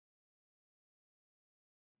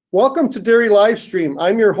Welcome to Dairy Livestream.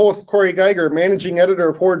 I'm your host, Corey Geiger, Managing Editor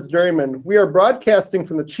of Horde's Dairyman. We are broadcasting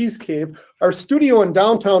from the Cheese Cave, our studio in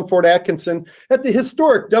downtown Fort Atkinson, at the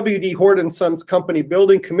historic W.D. Horde & Sons Company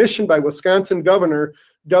building commissioned by Wisconsin Governor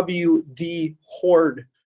W.D. Horde.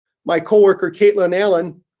 My coworker, Caitlin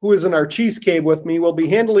Allen, who is in our Cheese Cave with me, will be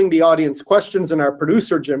handling the audience questions, and our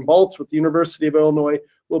producer, Jim Baltz with the University of Illinois,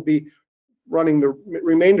 will be running the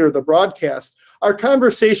remainder of the broadcast. Our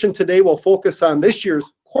conversation today will focus on this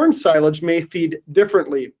year's corn silage may feed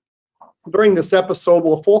differently. During this episode,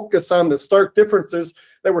 we'll focus on the stark differences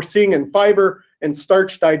that we're seeing in fiber and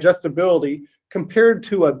starch digestibility compared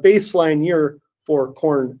to a baseline year for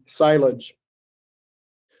corn silage.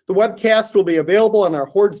 The webcast will be available on our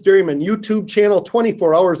Horde's Dairyman YouTube channel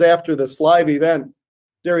 24 hours after this live event.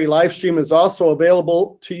 Dairy Livestream is also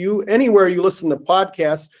available to you anywhere you listen to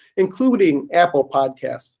podcasts, including Apple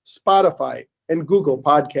Podcasts, Spotify, and Google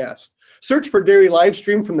Podcasts. Search for Dairy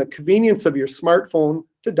Livestream from the convenience of your smartphone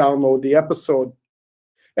to download the episode.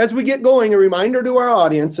 As we get going, a reminder to our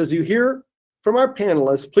audience, as you hear from our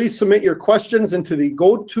panelists, please submit your questions into the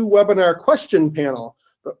GoToWebinar question panel.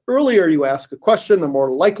 The earlier you ask a question, the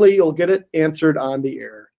more likely you'll get it answered on the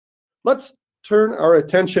air. Let's turn our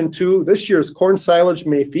attention to this year's corn silage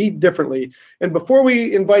may feed differently. And before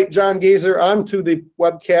we invite John Gazer onto the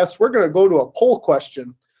webcast, we're going to go to a poll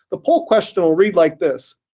question. The poll question will read like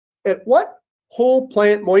this. At what whole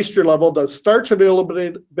plant moisture level does starch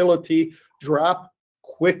availability drop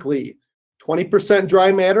quickly? 20%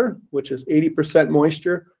 dry matter, which is 80%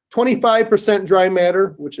 moisture, 25% dry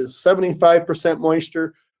matter, which is 75%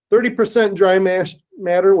 moisture, 30% dry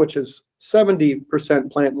matter, which is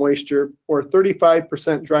 70% plant moisture, or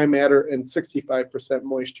 35% dry matter and 65%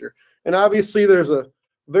 moisture. And obviously there's a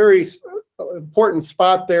very important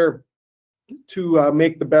spot there to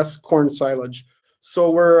make the best corn silage.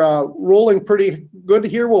 So we're rolling pretty good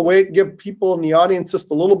here. We'll give people in the audience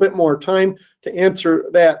just a little bit more time to answer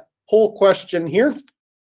that poll question here.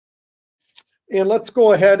 And let's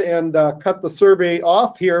go ahead and cut the survey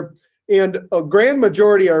off here. And a grand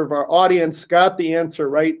majority of our audience got the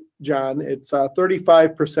answer right, John. It's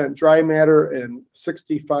 35% dry matter and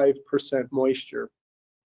 65% moisture.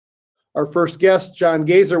 Our first guest, John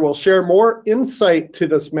Gazer, will share more insight to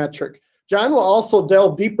this metric. John will also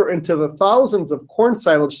delve deeper into the thousands of corn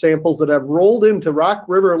silage samples that have rolled into Rock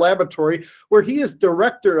River Laboratory, where he is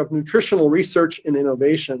Director of Nutritional Research and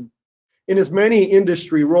Innovation. In his many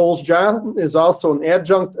industry roles, John is also an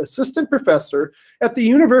adjunct assistant professor at the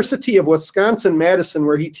University of Wisconsin-Madison,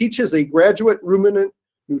 where he teaches a graduate ruminant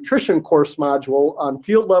nutrition course module on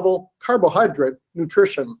field-level carbohydrate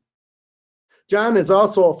nutrition. John is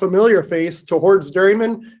also a familiar face to Horde's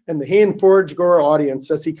Dairyman and the hay and forage grower audience,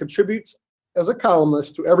 as he contributes as a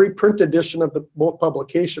columnist to every print edition of both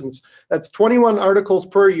publications. That's 21 articles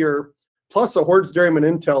per year, plus a Horde's Dairyman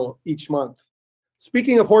Intel each month.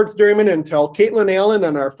 Speaking of Horde's Dairyman Intel, Caitlin Allen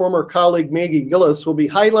and our former colleague Maggie Gillis will be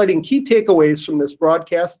highlighting key takeaways from this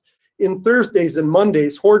broadcast in Thursdays and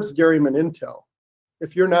Mondays' Horde's Dairyman Intel.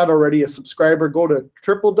 If you're not already a subscriber, go to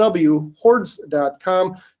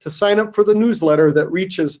www.hordes.com to sign up for the newsletter that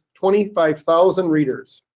reaches 25,000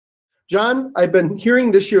 readers. John, I've been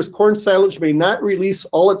hearing this year's corn silage may not release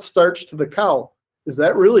all its starch to the cow. Is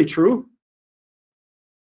that really true?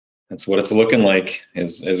 That's what it's looking like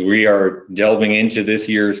as we are delving into this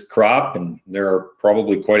year's crop, and there are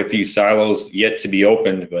probably quite a few silos yet to be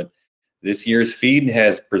opened, but this year's feed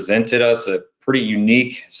has presented us a pretty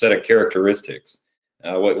unique set of characteristics.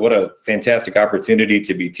 What a fantastic opportunity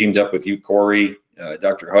to be teamed up with you, Corey,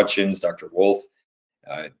 Dr. Hutchins, Dr. Wolf.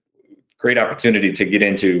 Great opportunity to get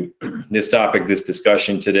into this topic, this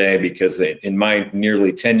discussion today, because in my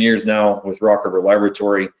nearly 10 years now with Rock River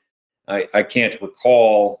Laboratory, I can't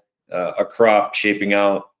recall a crop shaping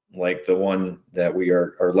out like the one that we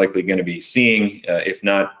are likely going to be seeing, if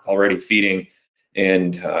not already feeding,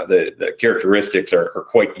 and the characteristics are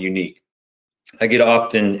quite unique. I get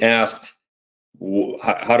often asked,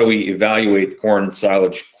 how do we evaluate corn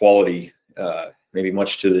silage quality? Maybe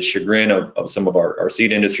much to the chagrin of some of our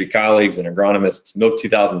seed industry colleagues and agronomists. Milk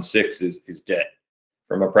 2006 is dead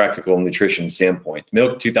from a practical nutrition standpoint.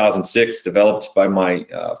 Milk 2006, developed by my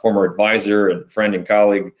former advisor and friend and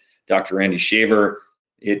colleague, Dr. Randy Shaver.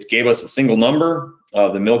 It gave us a single number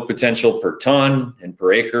of the milk potential per ton and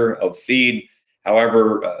per acre of feed.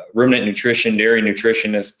 However, ruminant nutrition, dairy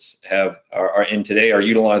nutritionists are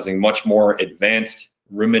utilizing much more advanced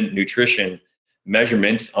ruminant nutrition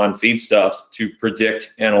measurements on feedstuffs to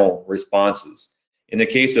predict animal responses. In the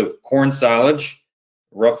case of corn silage,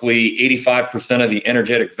 roughly 85% of the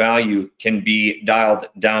energetic value can be dialed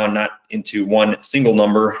down, not into one single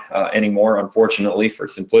number anymore, unfortunately, for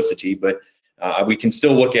simplicity, but we can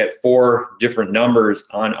still look at 4 different numbers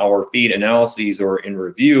on our feed analyses or in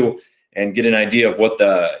review and get an idea of what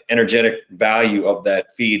the energetic value of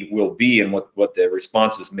that feed will be and what the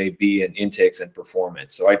responses may be in intakes and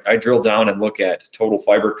performance. So I drill down and look at total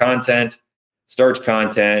fiber content, starch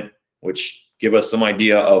content, which give us some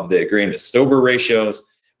idea of the grain to stover ratios,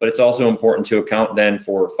 but it's also important to account then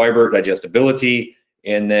for fiber digestibility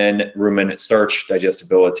and then rumen starch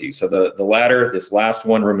digestibility. So the latter, this last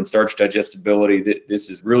one, rumen starch digestibility, this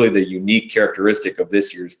is really the unique characteristic of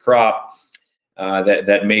this year's crop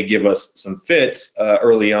that may give us some fits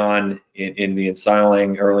early on in the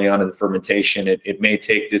ensiling, early on in the fermentation. It may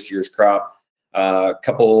take this year's crop a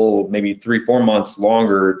couple, maybe 3-4 months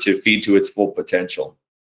longer to feed to its full potential.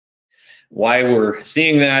 Why we're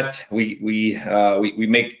seeing that, we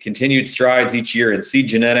make continued strides each year in seed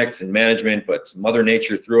genetics and management, but Mother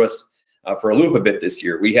Nature threw us for a loop a bit this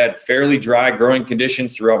year. We had fairly dry growing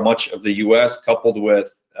conditions throughout much of the U.S., coupled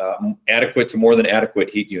with adequate to more than adequate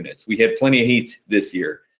heat units. We had plenty of heat this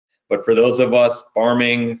year, but for those of us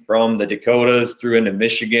farming from the Dakotas through into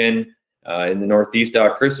Michigan, in the Northeast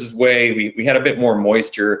out Chris's way, we had a bit more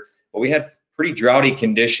moisture, but we had pretty droughty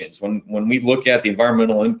conditions. When we look at the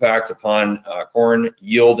environmental impact upon corn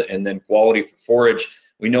yield and then quality for forage,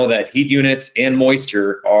 we know that heat units and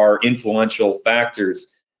moisture are influential factors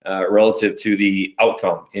relative to the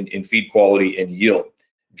outcome in feed quality and yield.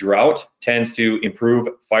 Drought tends to improve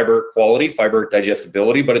fiber quality, fiber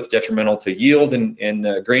digestibility, but it's detrimental to yield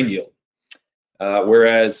and grain yield.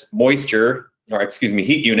 Whereas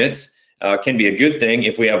heat units can be a good thing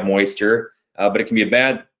if we have moisture, but it can be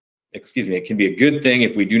it can be a good thing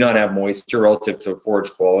if we do not have moisture relative to forage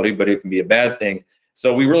quality, but it can be a bad thing.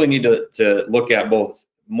 So we really need to look at both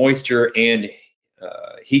moisture and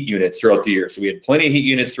heat units throughout the year. So we had plenty of heat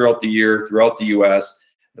units throughout the year, throughout the U.S.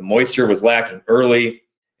 The moisture was lacking early,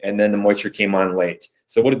 and then the moisture came on late.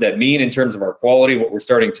 So what did that mean in terms of our quality? What we're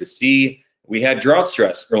starting to see, we had drought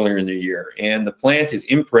stress earlier in the year, and the plant is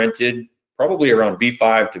imprinted probably around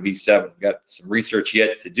V5 to V7. We've got some research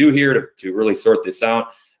yet to do here to really sort this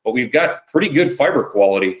out. But we've got pretty good fiber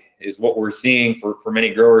quality is what we're seeing for many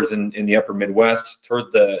growers in the upper Midwest.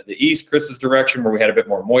 Toward the east, Chris's direction, where we had a bit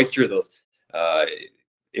more moisture, those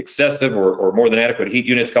excessive or more than adequate heat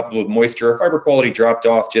units coupled with moisture, fiber quality dropped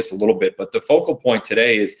off just a little bit. But the focal point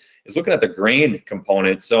today is looking at the grain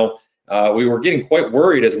component. So we were getting quite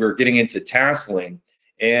worried as we were getting into tasseling.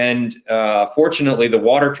 And fortunately, the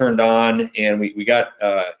water turned on and we got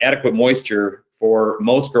adequate moisture for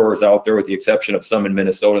most growers out there, with the exception of some in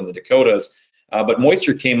Minnesota and the Dakotas. But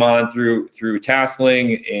moisture came on through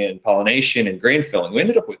tasseling and pollination and grain filling. We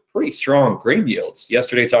ended up with pretty strong grain yields.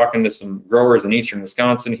 Yesterday, talking to some growers in eastern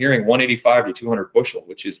Wisconsin, hearing 185 to 200 bushel,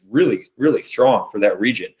 which is really, really strong for that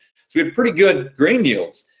region. So we had pretty good grain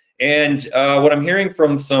yields. And what I'm hearing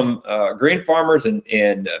from some grain farmers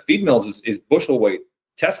and feed mills is bushel weight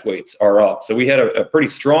test weights are up. So we had a pretty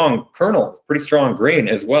strong kernel, pretty strong grain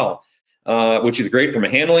as well. Which is great from a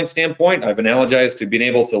handling standpoint. I've analogized to being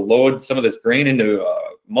able to load some of this grain into a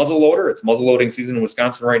muzzle loader. It's muzzle loading season in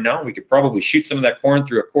Wisconsin right now. We could probably shoot some of that corn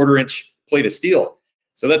through a 1/4-inch plate of steel.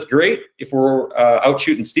 So that's great if we're out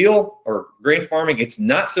shooting steel or grain farming. It's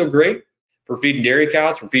not so great for feeding dairy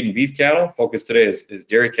cows, for feeding beef cattle. Focus today is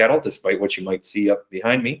dairy cattle, despite what you might see up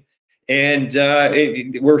behind me. And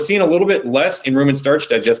we're seeing a little bit less in rumen starch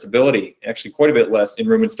digestibility, actually quite a bit less in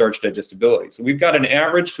rumen starch digestibility. So we've got an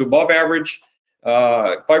average to above average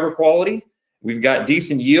fiber quality. We've got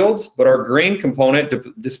decent yields, but our grain component,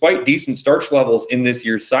 despite decent starch levels in this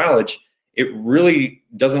year's silage, it really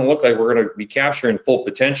doesn't look like we're going to be capturing full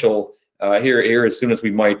potential here as soon as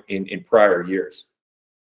we might in prior years.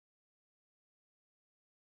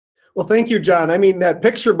 Well, thank you, John. I mean, that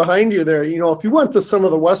picture behind you there, if you went to some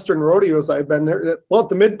of the Western rodeos I've been there, well, at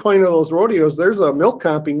the midpoint of those rodeos, there's a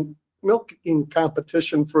milking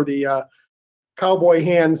competition for the cowboy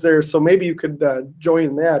hands there. So maybe you could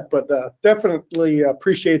join that, but definitely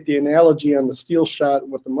appreciate the analogy on the steel shot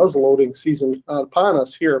with the muzzle loading season upon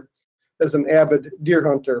us here as an avid deer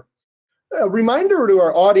hunter. A reminder to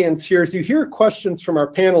our audience here, as you hear questions from our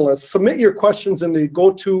panelists, submit your questions in the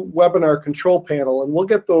GoToWebinar control panel, and we'll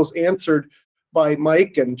get those answered by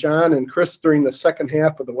Mike and John and Chris during the second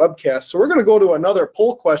half of the webcast. So we're going to go to another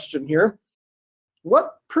poll question here.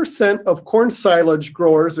 What % of corn silage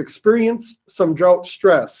growers experience some drought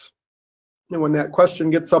stress? And when that question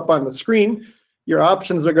gets up on the screen, your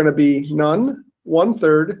options are going to be none,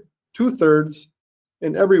 1/3, 2/3,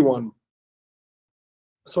 and everyone.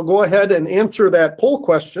 So go ahead and answer that poll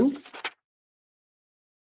question.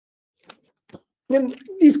 In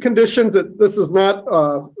these conditions, this is not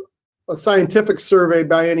a scientific survey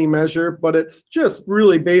by any measure, but it's just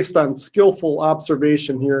really based on skillful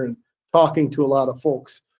observation here and talking to a lot of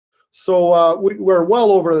folks. So we're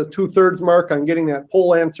well over the 2/3 mark on getting that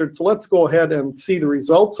poll answered. So let's go ahead and see the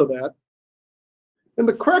results of that. And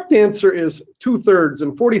the correct answer is 2/3,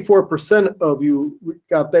 and 44% of you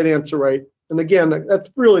got that answer right. And again, that's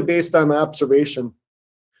really based on observation.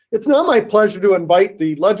 It's now my pleasure to invite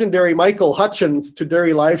the legendary Michael Hutchins to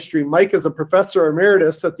DairyLivestream. Mike is a professor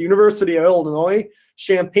emeritus at the University of Illinois,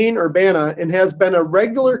 Champaign-Urbana, and has been a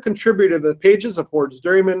regular contributor to the pages of Hoard's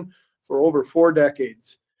Dairyman for over 4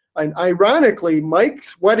 decades. And ironically,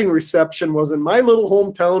 Mike's wedding reception was in my little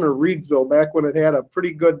hometown of Reedsville, back when it had a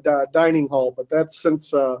pretty good dining hall, but that's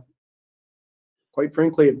since, quite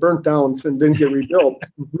frankly, it burnt down and didn't get rebuilt.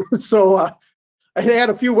 So I had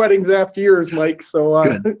a few weddings after yours, Mike,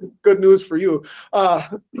 so good news for you.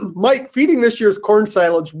 Mike, feeding this year's corn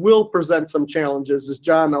silage will present some challenges, as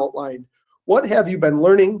John outlined. What have you been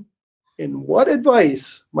learning, and what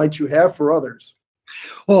advice might you have for others?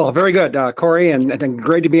 Well, very good, Corey, and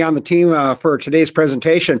great to be on the team for today's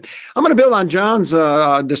presentation. I'm going to build on John's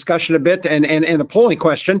discussion a bit and the polling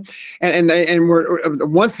question. And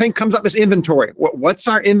one thing comes up is inventory. What's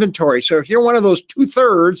our inventory? So if you're one of those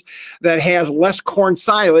 2/3 that has less corn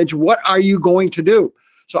silage, what are you going to do?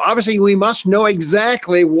 So obviously we must know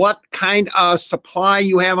exactly what kind of supply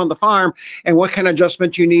you have on the farm and what kind of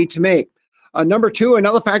adjustment you need to make. Number 2,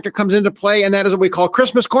 another factor comes into play, and that is what we call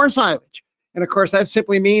Christmas corn silage. And of course, that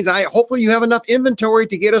simply means hopefully you have enough inventory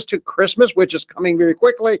to get us to Christmas, which is coming very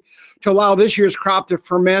quickly, to allow this year's crop to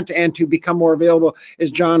ferment and to become more available,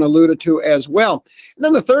 as John alluded to as well. And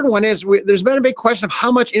then the third one is there's been a big question of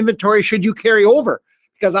how much inventory should you carry over?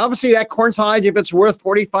 Because obviously that corn silage, if it's worth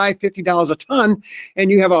 $45, $50 a ton,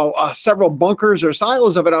 and you have several bunkers or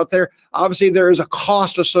silos of it out there, obviously there is a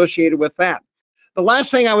cost associated with that. The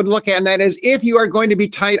last thing I would look at, and that is if you are going to be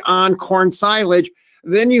tight on corn silage,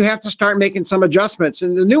 then you have to start making some adjustments.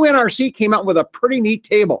 And the new NRC came out with a pretty neat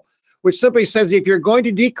table, which simply says if you're going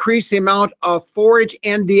to decrease the amount of forage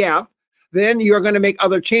NDF, then you're going to make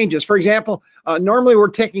other changes. For example, normally we're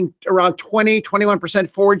taking around 21%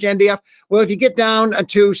 forage NDF. Well, if you get down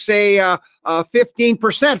to, say,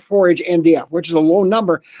 15% forage NDF, which is a low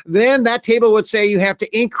number, then that table would say you have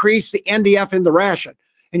to increase the NDF in the ration.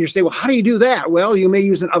 And you say, well, how do you do that? Well, you may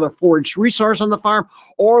use another forage resource on the farm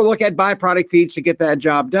or look at byproduct feeds to get that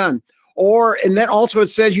job done. And then also it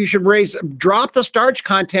says you should drop the starch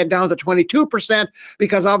content down to 22%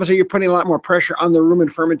 because obviously you're putting a lot more pressure on the rumen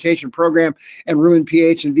fermentation program and rumen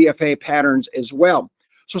pH and VFA patterns as well.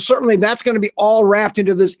 So certainly that's going to be all wrapped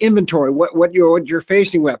into this inventory, what you're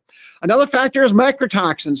facing with. Another factor is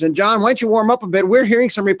mycotoxins. And John, why don't you warm up a bit? We're hearing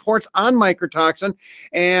some reports on mycotoxin,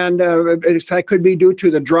 and that could be due to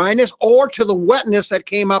the dryness or to the wetness that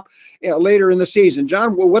came up later in the season.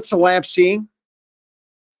 John, what's the lab seeing?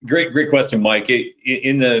 Great question, Mike.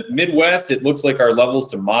 In the Midwest, it looks like our levels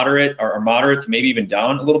to moderate to maybe even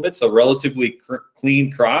down a little bit. So relatively clean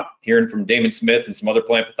crop. Hearing from Damon Smith and some other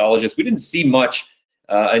plant pathologists, we didn't see much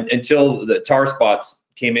until the tar spots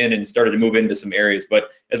came in and started to move into some areas. But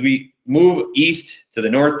as we move east to the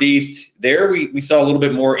northeast, there we saw a little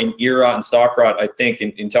bit more in ear rot and stalk rot, I think,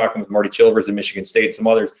 in talking with Marty Chilvers in Michigan State and some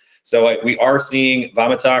others. So we are seeing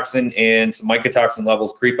vomitoxin and some mycotoxin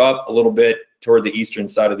levels creep up a little bit toward the eastern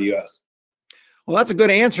side of the U.S. Well, that's a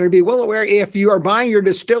good answer. Be well aware if you are buying your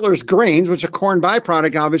distiller's grains, which is a corn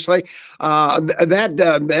byproduct, obviously,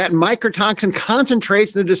 that mycotoxin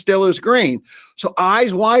concentrates in the distiller's grain. So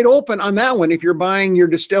eyes wide open on that one. If you're buying your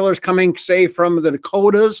distillers coming, say, from the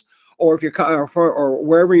Dakotas, or if you're or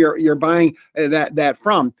wherever you're buying that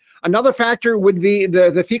from. Another factor would be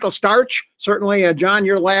the fecal starch. Certainly, John,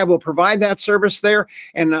 your lab will provide that service there.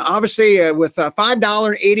 And obviously, with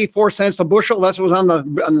 $5.84 a bushel, that's what was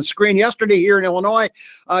on the screen yesterday here in Illinois.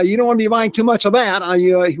 You don't want to be buying too much of that.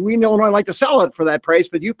 We in Illinois like to sell it for that price,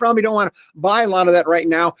 but you probably don't want to buy a lot of that right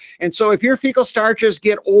now. And so if your fecal starches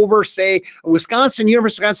get over, say, University of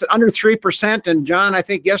Wisconsin, under 3%, and John, I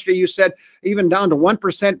think yesterday you said even down to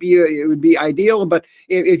 1%, it would be ideal. But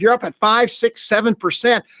if you're up at 5, 6,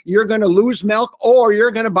 7%, you're going to lose milk, or you're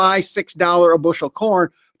going to buy $6 a bushel corn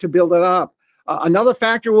to build it up. Another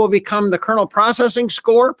factor will become the kernel processing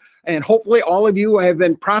score, and hopefully all of you have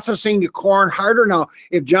been processing your corn harder. Now,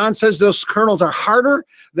 if John says those kernels are harder,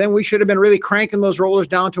 then we should have been really cranking those rollers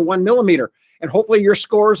down to 1 millimeter. And hopefully your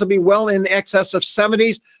scores will be well in the excess of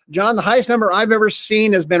 70s. John, the highest number I've ever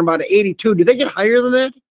seen has been about 82. Do they get higher than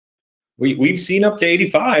that? We've seen up to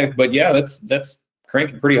 85, but yeah, that's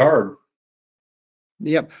cranking pretty hard.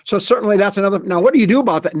 Yep. So certainly that's another. Now, what do you do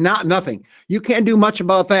about that? Nothing. You can't do much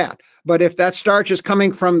about that. But if that starch is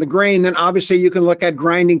coming from the grain, then obviously you can look at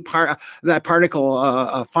grinding that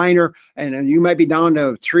particle finer, and you might be down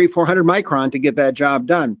to 300-400 micron to get that job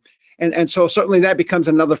done. And so certainly that becomes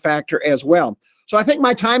another factor as well. So I think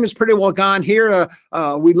my time is pretty well gone here.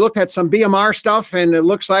 We looked at some BMR stuff, and it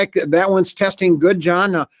looks like that one's testing good,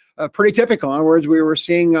 John. Pretty typical. In other words, we were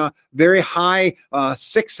seeing very high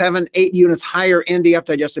 6, 7, 8 units higher NDF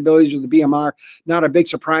digestibilities with the BMR. Not a big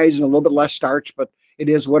surprise and a little bit less starch, but it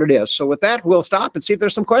is what it is. So with that, we'll stop and see if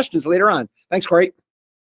there's some questions later on. Thanks, Corey.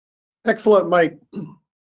 Excellent, Mike.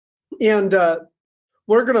 And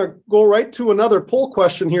we're going to go right to another poll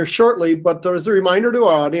question here shortly, but as a reminder to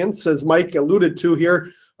our audience, as Mike alluded to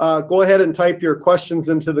here, go ahead and type your questions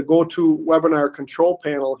into the GoToWebinar control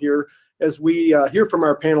panel here as we hear from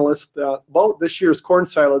our panelists about this year's corn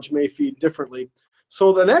silage may feed differently.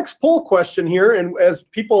 So the next poll question here, and as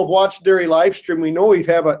people have watched Dairy Livestream, we know we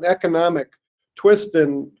have an economic twist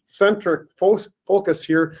and centric focus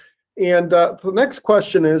here. And the next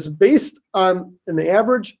question is, based on an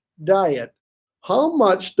average diet, how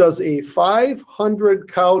much does a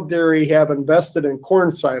 500 cow dairy have invested in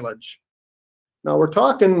corn silage? Now we're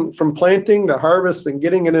talking from planting to harvest and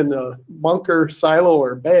getting it in a bunker, silo,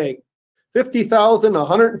 or bag. 50,000,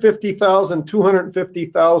 150,000,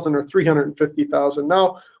 250,000, or 350,000.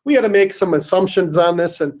 Now we had to make some assumptions on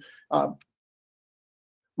this, and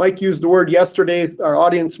Mike used the word yesterday. Our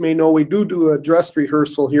audience may know we do a dress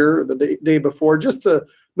rehearsal here the day before, just to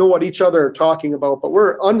know what each other are talking about. But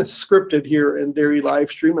we're unscripted here in Dairy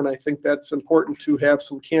Livestream, and I think that's important to have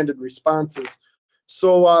some candid responses.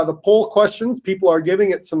 So the poll questions, people are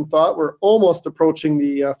giving it some thought. We're almost approaching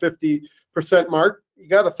the 50% mark. You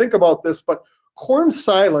got to think about this, but corn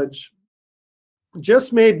silage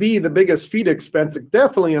just may be the biggest feed expense,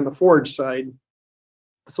 definitely on the forage side.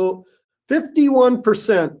 So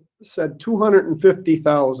 51% said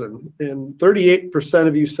 250,000, and 38%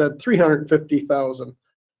 of you said 350,000.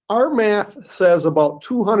 Our math says about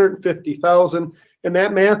 250,000, and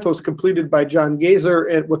that math was completed by John Gazer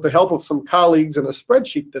and with the help of some colleagues in a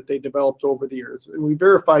spreadsheet that they developed over the years. And we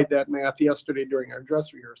verified that math yesterday during our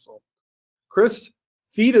dress rehearsal. Chris,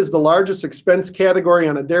 feed is the largest expense category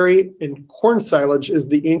on a dairy, and corn silage is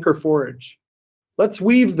the anchor forage. Let's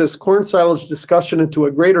weave this corn silage discussion into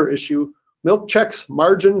a greater issue: milk checks,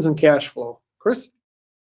 margins, and cash flow. Chris?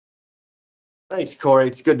 Thanks, Corey.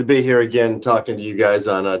 It's good to be here again talking to you guys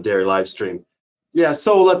on Dairy Livestream. Yeah,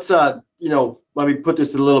 so let's, let me put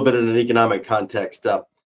this in a little bit in an economic context.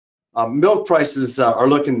 Milk prices are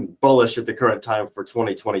looking bullish at the current time for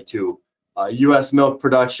 2022. U.S. milk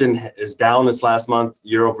production is down this last month,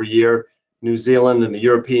 year over year. New Zealand and the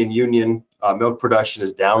European Union milk production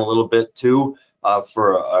is down a little bit too,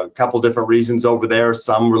 for a couple different reasons over there,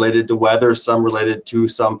 some related to weather, some related to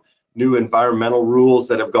some new environmental rules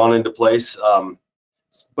that have gone into place.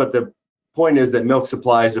 But the point is that milk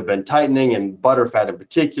supplies have been tightening, and butterfat in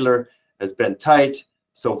particular has been tight.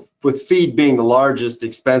 So with feed being the largest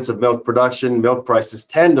expense of milk production, milk prices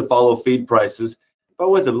tend to follow feed prices, but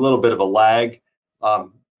with a little bit of a lag. I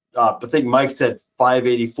think Mike said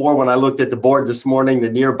 $5.84. When I looked at the board this morning, the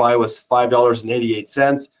nearby was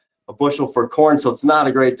 $5.88 a bushel for corn. So it's not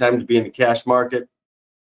a great time to be in the cash market.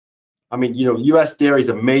 I mean, U.S. dairy is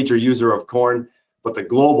a major user of corn, but the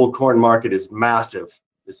global corn market is massive.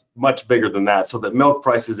 It's much bigger than that. So that milk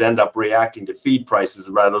prices end up reacting to feed prices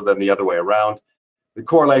rather than the other way around. The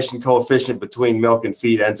correlation coefficient between milk and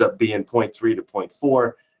feed ends up being 0.3 to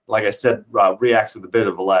 0.4. Like I said, reacts with a bit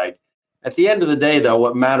of a lag. At the end of the day, though,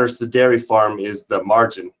 what matters to the dairy farm is the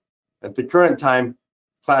margin. At the current time,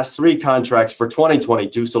 Class 3 contracts for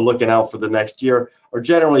 2022, so looking out for the next year, are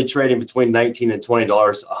generally trading between $19 and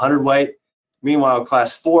 $20 a hundredweight. Meanwhile,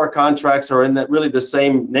 Class 4 contracts are in really the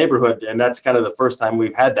same neighborhood, and that's kind of the first time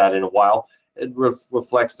we've had that in a while. It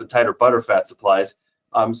reflects the tighter butterfat supplies.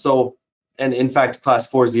 And in fact, Class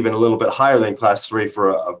 4 is even a little bit higher than Class 3 for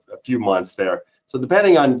a few months there. So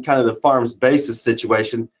depending on kind of the farm's basis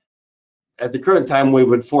situation, at the current time, we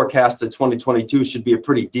would forecast that 2022 should be a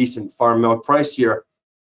pretty decent farm milk price year.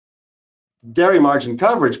 Dairy Margin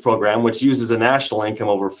Coverage Program, which uses a national income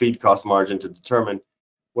over feed cost margin to determine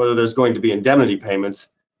whether there's going to be indemnity payments.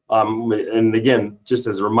 And again, just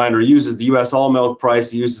as a reminder, uses the U.S. all milk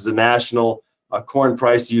price, uses a national corn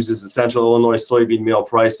price, uses the Central Illinois soybean meal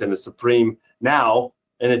price, and a Supreme now,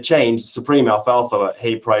 and it changed, Supreme alfalfa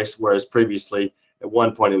hay price, whereas previously at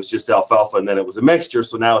one point it was just alfalfa and then it was a mixture,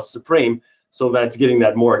 so now it's Supreme. So that's getting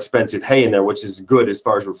that more expensive hay in there, which is good as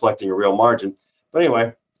far as reflecting a real margin. But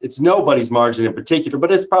anyway, it's nobody's margin in particular,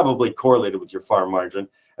 but it's probably correlated with your farm margin.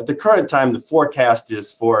 At the current time, the forecast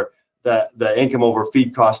is for the income over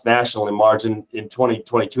feed cost nationally margin in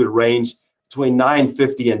 2022 to range between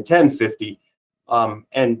 950 and 1050.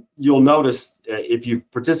 And you'll notice if you've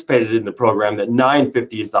participated in the program that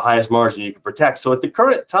 950 is the highest margin you can protect. So at the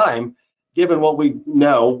current time, given what we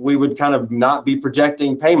know, we would kind of not be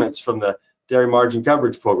projecting payments from the dairy margin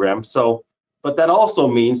coverage program. So, but that also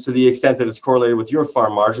means, to the extent that it's correlated with your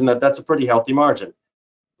farm margin, that's a pretty healthy margin.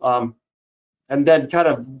 And then kind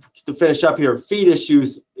of to finish up here, feed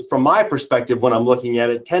issues, from my perspective, when I'm looking at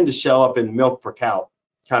it, tend to show up in milk per cow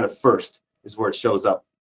kind of first is where it shows up.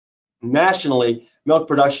 Nationally, milk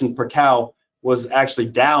production per cow was actually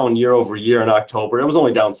down year over year in October. It was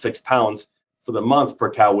only down 6 pounds for the month per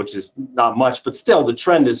cow, which is not much, but still the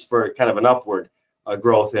trend is for kind of an upward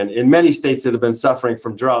growth. And in many states that have been suffering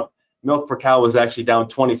from drought, milk per cow was actually down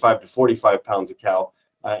 25 to 45 pounds a cow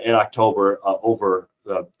in October over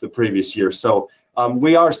the previous year. So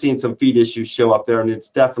we are seeing some feed issues show up there, and it's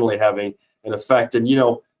definitely having an effect. And, you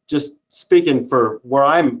know, just speaking for where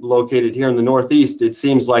I'm located here in the Northeast, it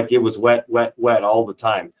seems like it was wet, wet, wet all the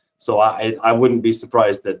time. So I wouldn't be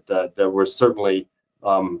surprised that there were certainly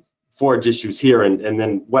forage issues here and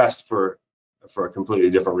then west for a completely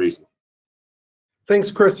different reason.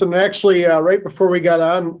 Thanks, Chris. And actually, right before we got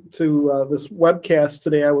on to this webcast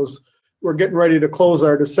today, we're getting ready to close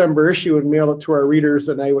our December issue and mail it to our readers.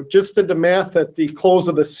 And I just did the math at the close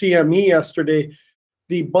of the CME yesterday.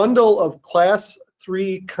 The bundle of Class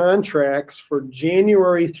 3 contracts for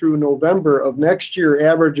January through November of next year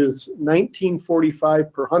averages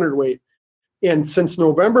 $19.45 per hundredweight. And since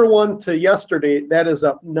November 1 to yesterday, that is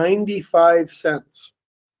up 95 cents.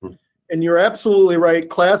 And you're absolutely right.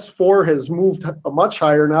 Class 4 has moved much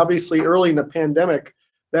higher. And obviously early in the pandemic,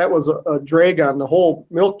 that was a drag on the whole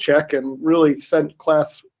milk check and really sent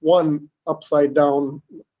Class 1 upside down,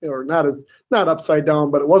 or not upside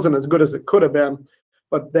down, but it wasn't as good as it could have been.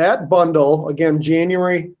 But that bundle, again,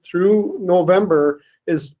 January through November,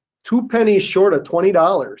 is 2 pennies short of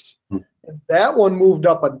 $20. And that one moved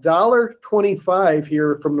up $1.25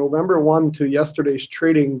 here from November 1 to yesterday's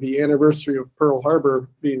trading, the anniversary of Pearl Harbor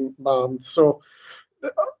being bombed. So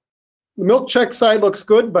the milk check side looks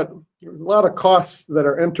good, but there's a lot of costs that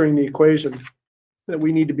are entering the equation that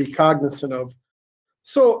we need to be cognizant of.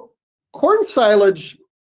 So corn silage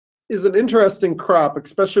is an interesting crop,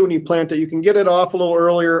 especially when you plant it. You can get it off a little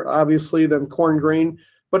earlier, obviously, than corn grain,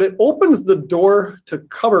 but it opens the door to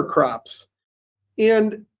cover crops.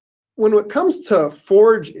 And when it comes to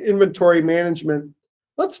forage inventory management,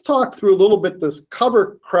 let's talk through a little bit this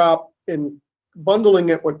cover crop and bundling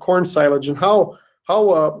it with corn silage and how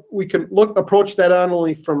we can approach that not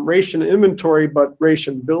only from ration inventory, but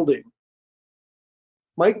ration building.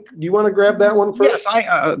 Mike, do you want to grab that one first?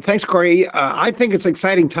 Yes, thanks, Corey. I think it's an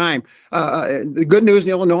exciting time. The good news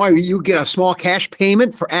in Illinois, you get a small cash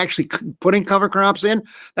payment for actually putting cover crops in.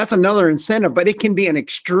 That's another incentive, but it can be an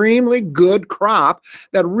extremely good crop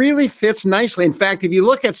that really fits nicely. In fact, if you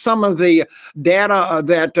look at some of the data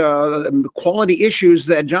quality issues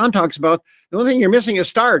that John talks about, the only thing you're missing is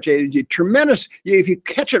starch. Tremendous, if you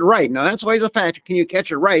catch it right. Now, that's always a factor. Can you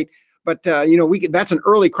catch it right? But, that's an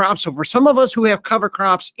early crop. So for some of us who have cover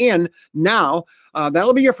crops in now,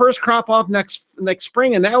 that'll be your first crop off next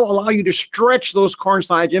spring, and that will allow you to stretch those corn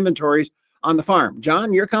silage inventories on the farm.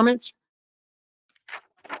 John, your comments?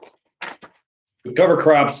 With cover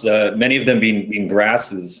crops, many of them being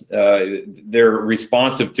grasses, they're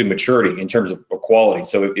responsive to maturity in terms of quality.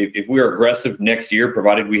 So if we are aggressive next year,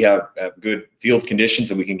 provided we have good field conditions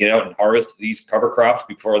and we can get out and harvest these cover crops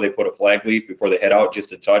before they put a flag leaf, before they head out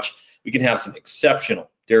just a touch, we can have some exceptional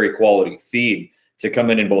dairy quality feed to come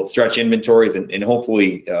in both stretch inventories and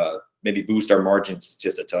hopefully maybe boost our margins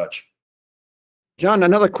just a touch. John,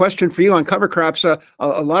 another question for you on cover crops. A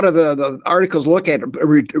lot of the articles look at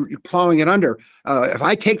plowing it under. If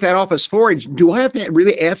I take that off as forage, do I have to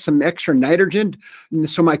really add some extra nitrogen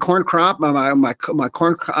so my corn crop, my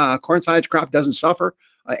corn silage crop doesn't suffer?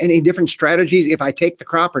 Any different strategies if I take the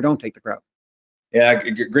crop or don't take the crop? Yeah,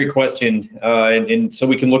 great question. And so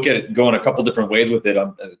we can look at it going a couple different ways with it.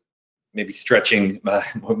 Maybe stretching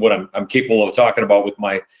what I'm capable of talking about with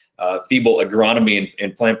my feeble agronomy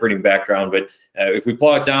and plant breeding background. But if we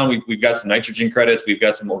plow it down, we've got some nitrogen credits, we've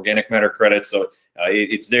got some organic matter credits. So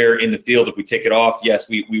it's there in the field. If we take it off, yes,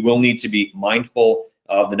 we will need to be mindful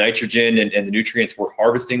of the nitrogen and the nutrients we're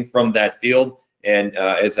harvesting from that field. And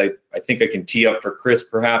as I think I can tee up for Chris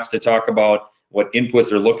perhaps to talk about what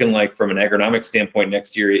inputs are looking like from an agronomic standpoint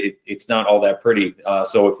next year, it's not all that pretty.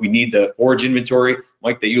 So if we need the forage inventory,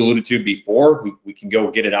 Mike, that you alluded to before, we can go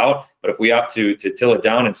get it out. But if we opt to till it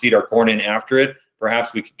down and seed our corn in after it,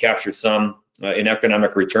 perhaps we could capture some in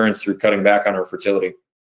economic returns through cutting back on our fertility.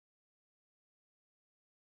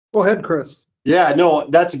 Go ahead, Chris. Yeah, no,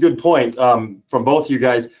 that's a good point from both you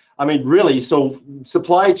guys. I mean, really, so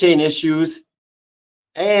supply chain issues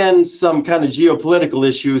and some kind of geopolitical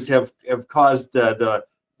issues have caused the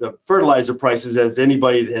fertilizer prices, as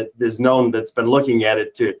anybody that is known that's been looking at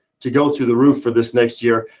it, to go through the roof for this next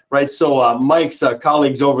year, right? So Mike's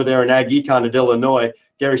colleagues over there in Ag Econ at Illinois,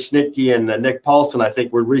 Gary Schnitke and Nick Paulson, I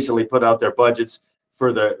think, were recently put out their budgets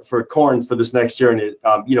for corn for this next year, and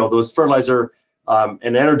you know, those fertilizer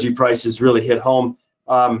and energy prices really hit home,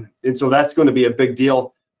 and so that's going to be a big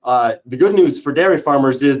deal. The good news for dairy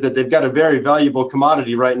farmers is that they've got a very valuable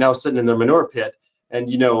commodity right now sitting in their manure pit, and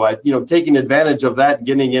taking advantage of that,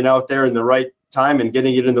 getting it out there in the right time, and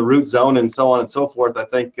getting it in the root zone, and so on and so forth. I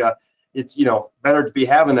think it's better to be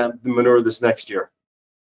having that manure this next year.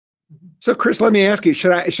 So, Chris, let me ask you: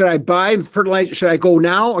 should I buy fertilizer? Should I go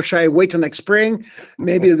now, or should I wait till next spring?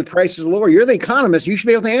 Maybe the price is lower. You're the economist; you should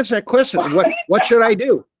be able to answer that question. What should I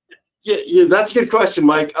do? Yeah, that's a good question,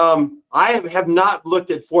 Mike. I have not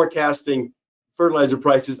looked at forecasting fertilizer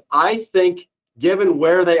prices. I think, given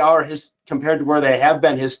where they are compared to where they have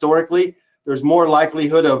been historically, there's more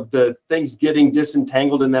likelihood of the things getting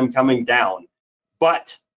disentangled and them coming down.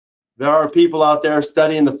 But there are people out there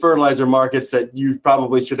studying the fertilizer markets that you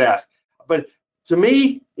probably should ask. But to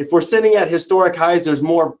me, if we're sitting at historic highs, there's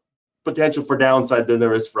more potential for downside than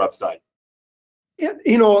there is for upside. Yeah,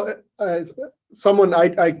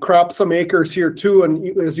 I crop some acres here too,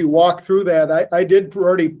 and as you walk through that, I did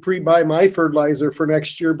already pre-buy my fertilizer for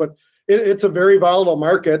next year, but it's a very volatile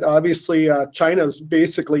market. Obviously, China's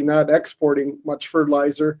basically not exporting much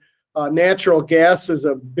fertilizer. Natural gas is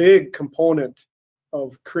a big component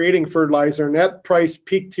of creating fertilizer, and that price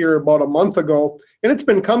peaked here about a month ago, and it's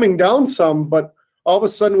been coming down some, but all of a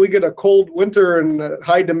sudden we get a cold winter and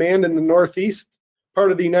high demand in the Northeast part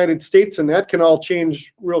of the United States, and that can all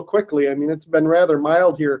change real quickly. I mean, it's been rather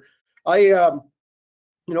mild here. It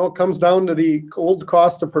comes down to the old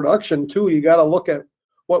cost of production too. You got to look at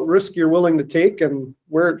what risk you're willing to take and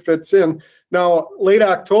where it fits in. Now, late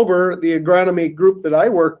October, the agronomy group that I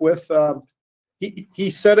work with, he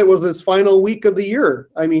said it was his final week of the year.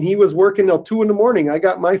 I mean, he was working till 2 a.m. I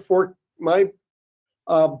got my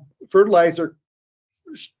fertilizer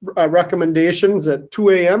recommendations at 2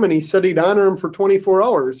 a.m. and he said he'd honor them for 24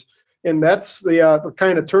 hours. And that's the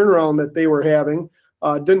kind of turnaround that they were having.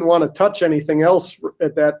 Didn't want to touch anything else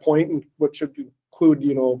at that point, which would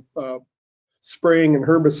include, spraying and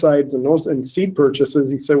herbicides and seed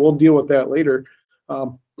purchases. He said, we'll deal with that later.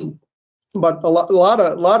 But a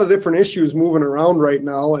lot of different issues moving around right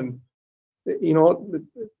now, and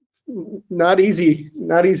not easy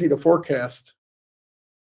to forecast.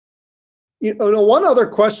 One other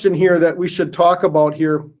question here that we should talk about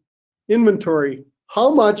here: inventory. How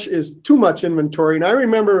much is too much inventory? And I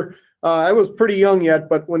remember I was pretty young yet,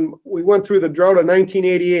 but when we went through the drought of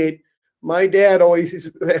 1988, my dad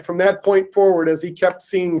always, from that point forward, as he kept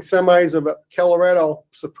seeing semis of Colorado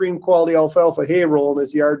Supreme Quality alfalfa hay roll in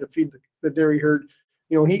his yard to feed the dairy herd,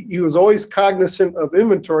 he was always cognizant of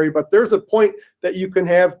inventory. But there's a point that you can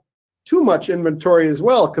have too much inventory as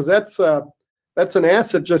well, because that's an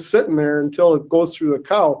asset just sitting there until it goes through the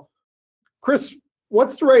cow. Chris,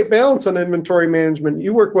 what's the right balance on inventory management?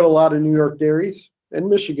 You work with a lot of New York dairies and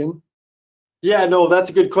Michigan. Yeah, no,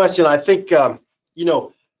 that's a good question. I think,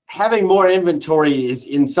 having more inventory is,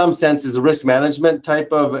 in some sense, is a risk management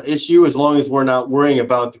type of issue, as long as we're not worrying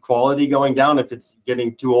about the quality going down if it's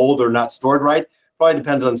getting too old or not stored right. Probably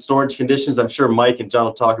depends on storage conditions. I'm sure Mike and John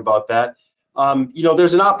will talk about that.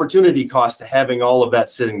 There's an opportunity cost to having all of that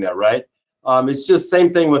sitting there, right? It's just the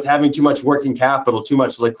same thing with having too much working capital, too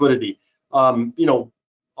much liquidity. On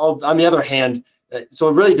the other hand, so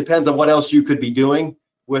it really depends on what else you could be doing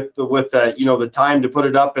with the time to put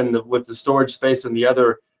it up and with the storage space and the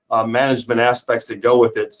other management aspects that go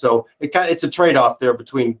with it. So it's a trade-off there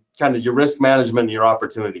between kind of your risk management and your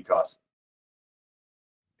opportunity costs.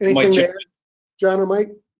 Anything there, John or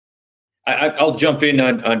Mike? I'll jump in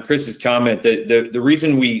on Chris's comment. The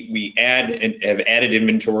reason we have added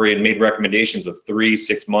inventory and made recommendations of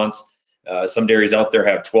 3-6 months. Some dairies out there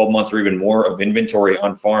have 12 months or even more of inventory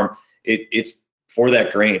on farm. It's for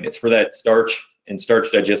that grain. It's for that starch and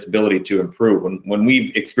starch digestibility to improve. When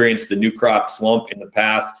we've experienced the new crop slump in the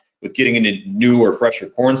past with getting into new or fresher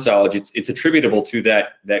corn silage, it's attributable to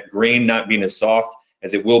that grain not being as soft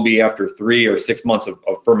as it will be after 3 or 6 months of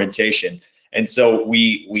fermentation. And so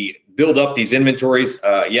we build up these inventories,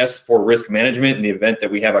 yes, for risk management in the event that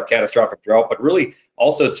we have a catastrophic drought, but really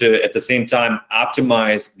also to, at the same time,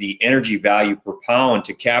 optimize the energy value per pound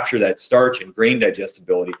to capture that starch and grain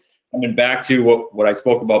digestibility. Coming back to what I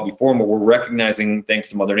spoke about before, and what we're recognizing, thanks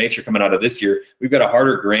to Mother Nature coming out of this year, we've got a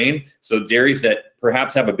harder grain. So dairies that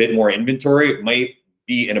perhaps have a bit more inventory might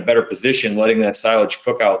be in a better position, letting that silage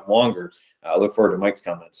cook out longer. I look forward to Mike's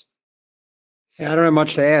comments. Yeah, I don't have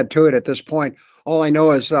much to add to it at this point. All I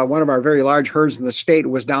know is one of our very large herds in the state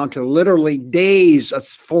was down to literally days of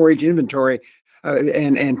forage inventory.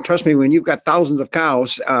 And trust me, when you've got thousands of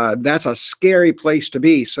cows, that's a scary place to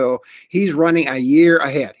be. So he's running a year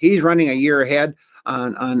ahead. He's running a year ahead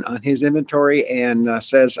on his inventory, and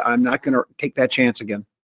says, I'm not going to take that chance again.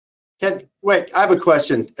 Wait, I have a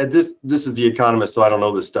question. This is The Economist, so I don't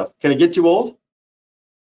know this stuff. Can it get too old?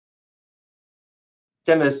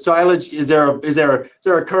 Can the silage, is there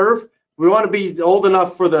a curve? We want to be old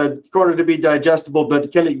enough for the corn to be digestible,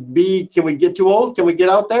 but can we get too old? Can we get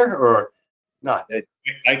out there or not?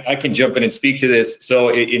 I can jump in and speak to this. So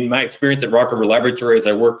in my experience at Rock River Laboratories,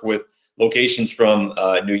 I work with locations from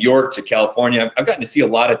New York to California. I've gotten to see a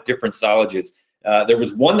lot of different silages. There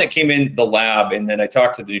was one that came in the lab, and then I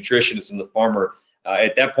talked to the nutritionist and the farmer.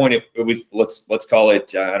 At that point, it was, let's call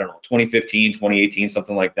it, I don't know, 2015, 2018,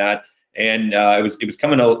 something like that. And it was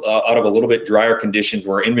coming out of a little bit drier conditions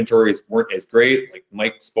where inventories weren't as great, like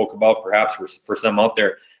Mike spoke about, perhaps for some out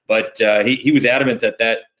there. But he was adamant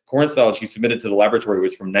that corn silage he submitted to the laboratory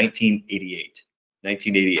was from 1988.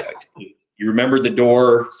 1988. You remember the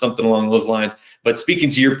door, something along those lines. But speaking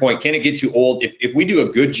to your point, can it get too old? If we do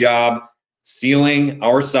a good job sealing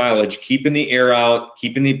our silage, keeping the air out,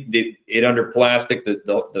 keeping it under plastic,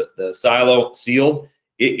 the silo sealed,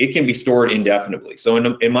 it can be stored indefinitely. So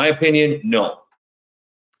in my opinion, no.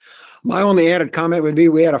 My only added comment would be,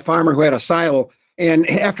 we had a farmer who had a silo, and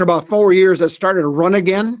after about 4 years, it started to run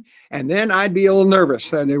again. And then I'd be a little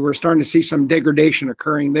nervous that we're starting to see some degradation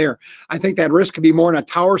occurring there. I think that risk could be more in a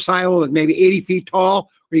tower silo that's maybe 80 feet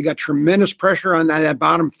tall, where you got tremendous pressure on that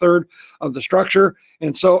bottom third of the structure.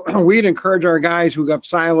 And so we'd encourage our guys who got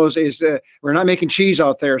silos we're not making cheese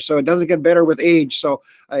out there, so it doesn't get better with age. So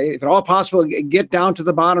if at all possible, get down to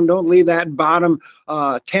the bottom. Don't leave that bottom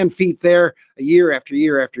 10 feet there year after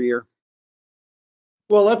year after year.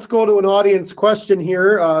 Well, let's go to an audience question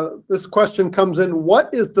here. This question comes in: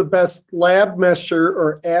 what is the best lab measure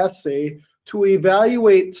or assay to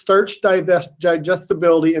evaluate starch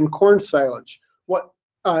digestibility in corn silage?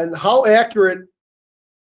 And how accurate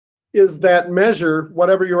is that measure,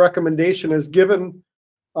 whatever your recommendation is, given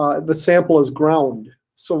the sample is ground?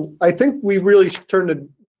 So I think we really should turn to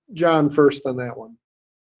John first on that one.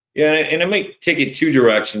 Yeah, and I might take it two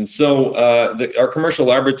directions. So our commercial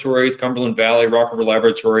laboratories, Cumberland Valley, Rock River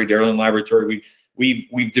Laboratory, Dairyland Laboratory,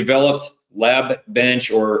 we've developed lab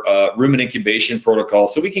bench or rumen incubation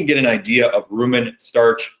protocols, so we can get an idea of rumen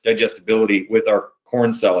starch digestibility with our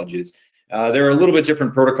corn silages. There are a little bit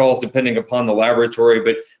different protocols depending upon the laboratory,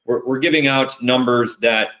 but we're giving out numbers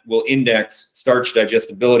that will index starch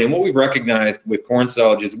digestibility. And what we've recognized with corn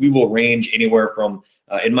silage is we will range anywhere from,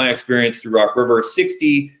 in my experience through Rock River,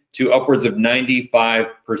 60 to upwards of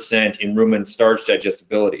 95% in rumen starch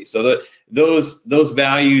digestibility. So those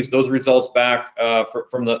values, those results back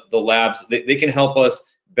from the labs, they can help us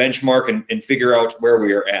benchmark and figure out where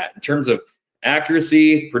we are at. In terms of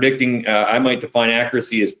accuracy, predicting, I might define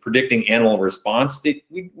accuracy as predicting animal response.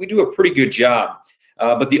 We do a pretty good job.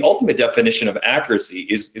 But the ultimate definition of accuracy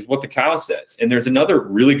is what the cow says. And there's another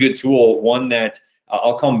really good tool, one that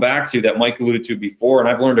I'll come back to that Mike alluded to before, and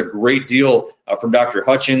I've learned a great deal from Dr.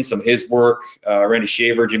 Hutchins, some of his work, Randy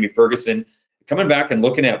Shaver, Jimmy Ferguson, coming back and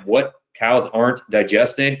looking at what cows aren't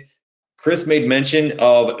digesting. Chris made mention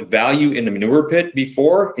of value in the manure pit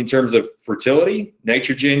before in terms of fertility,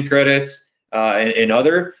 nitrogen credits, and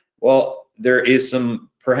other. Well, there is some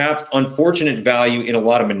perhaps unfortunate value in a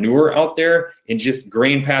lot of manure out there in just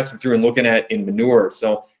grain passing through and looking at in manure.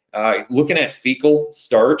 So looking at fecal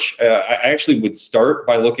starch, I actually would start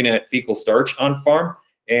by looking at fecal starch on farm,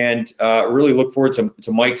 and really look forward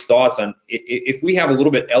to Mike's thoughts on if we have a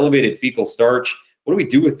little bit elevated fecal starch, what do we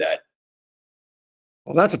do with that?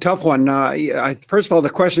 Well, that's a tough one. First of all, the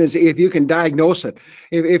question is if you can diagnose it.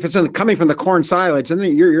 If it's coming from the corn silage, then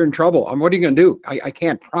you're in trouble. What are you going to do? I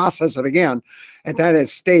can't process it again at that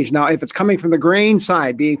stage. Now, if it's coming from the grain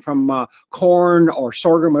side, being from corn or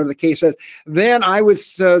sorghum, whatever the case is, then I would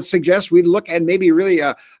suggest we look at maybe really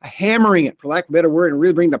hammering it, for lack of a better word, and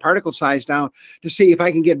really bring the particle size down to see if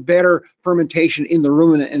I can get better fermentation in the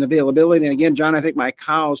rumen and availability. And again, John, I think my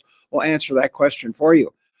cows will answer that question for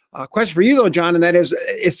you. Question for you though, John, and that is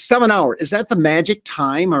 7 hours. Is that the magic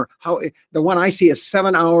time, or how? The one I see is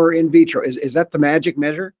 7 hour in vitro. Is that the magic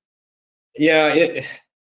measure? Yeah,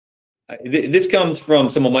 this comes from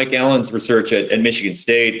some of Mike Allen's research at Michigan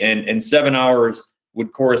State, and 7 hours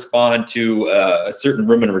would correspond to a certain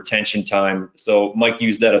rumen retention time. So Mike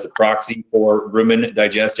used that as a proxy for rumen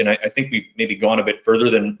digestion. I think we've maybe gone a bit further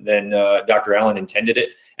than Dr. Allen intended it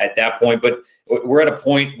at that point, but we're at a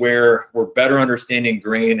point where we're better understanding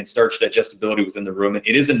grain and starch digestibility within the rumen.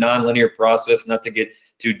 It is a nonlinear process, not to get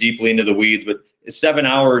too deeply into the weeds, but 7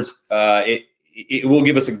 hours, it will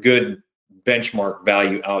give us a good benchmark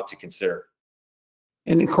value out to consider.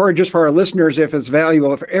 And Corey, just for our listeners, if it's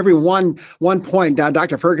valuable, for every one point,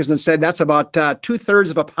 Dr. Ferguson said that's about 2/3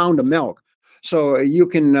 of a pound of milk. So you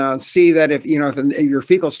can see that if your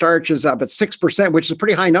fecal starch is up at 6%, which is a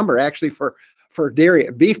pretty high number actually for dairy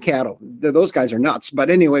beef cattle. Those guys are nuts. But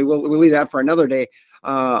anyway, we'll leave that for another day.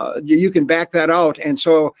 You can back that out, and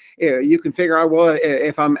so you can figure out, well,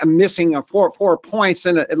 if I'm missing 4 points,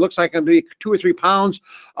 then it looks like I'm going to be 2 or 3 pounds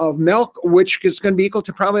of milk, which is going to be equal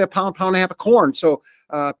to probably a pound and a half of corn. So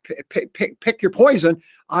pick your poison.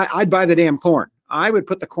 I'd buy the damn corn. I would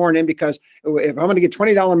put the corn in, because if I'm going to get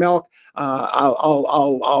 $20 milk,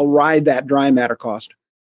 I'll ride that dry matter cost.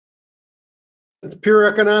 It's pure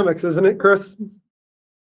economics, isn't it, Chris?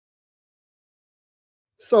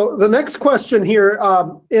 So the next question here,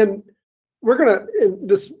 and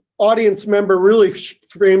this audience member really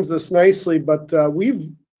frames this nicely, but we've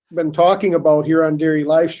been talking about here on Dairy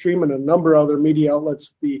Livestream and a number of other media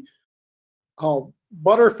outlets, how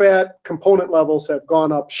butterfat component levels have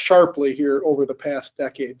gone up sharply here over the past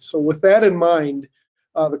decade. So with that in mind,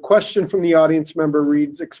 the question from the audience member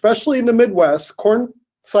reads, especially in the Midwest, corn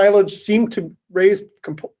silage seemed to raise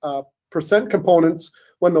percent components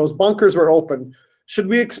when those bunkers were open. Should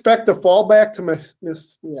we expect a fallback to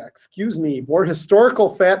more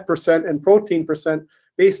historical fat percent and protein percent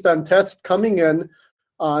based on tests coming in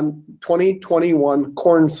on 2021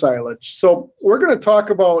 corn silage? So we're going to talk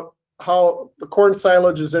about how the corn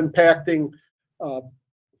silage is impacting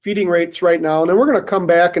feeding rates right now, and then we're going to come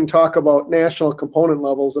back and talk about national component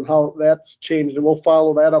levels and how that's changed, and we'll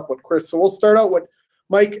follow that up with Chris. So we'll start out with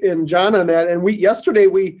Mike and John on that. And yesterday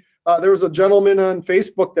there was a gentleman on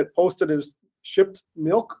Facebook that posted his shipped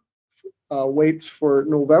milk weights for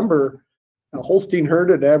November. A Holstein herd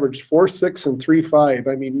had averaged 4.6 and 3.5.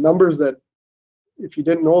 I mean, numbers that if you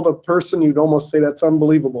didn't know the person, you'd almost say that's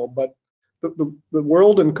unbelievable. But the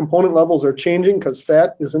world and component levels are changing because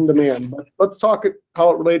fat is in demand. But let's talk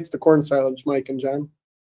how it relates to corn silage, Mike and John.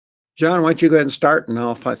 John, why don't you go ahead and start, and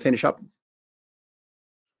I'll finish up.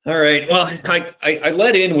 All right. Well, I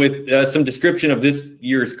led in with some description of this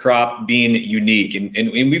year's crop being unique,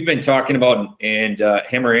 and we've been talking about and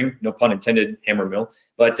hammering, no pun intended, hammer mill,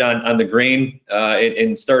 but on the grain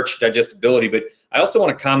and starch digestibility. But I also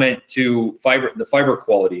want to comment to the fiber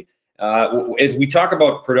quality. As we talk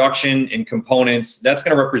about production and components, that's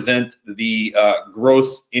going to represent the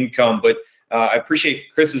gross income, but I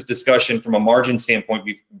appreciate Chris's discussion from a margin standpoint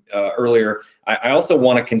earlier. I also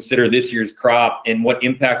want to consider this year's crop and what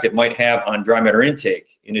impact it might have on dry matter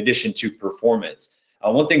intake in addition to performance.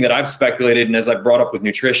 One thing that I've speculated, and as I brought up with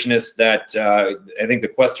nutritionists, that I think the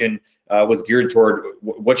question was geared toward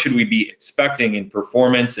what should we be expecting in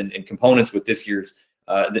performance and components with this year's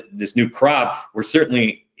this new crop. We're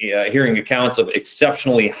certainly hearing accounts of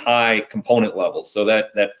exceptionally high component levels. So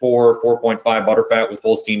that 4.5 butterfat with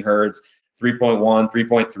Holstein herds, 3.1,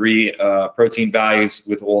 3.3 protein values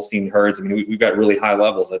with Holstein herds. I mean, we've got really high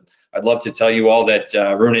levels. I'd love to tell you all that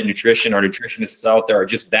Ruminant Nutrition, our nutritionists out there, are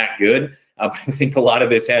just that good. But I think a lot of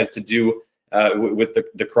this has to do with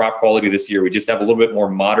the crop quality this year. We just have a little bit more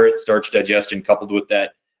moderate starch digestion coupled with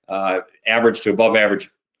that average to above average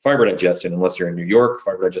fiber digestion. Unless you're in New York,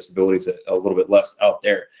 fiber digestibility is a little bit less out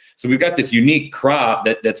there. So we've got this unique crop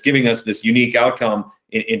that's giving us this unique outcome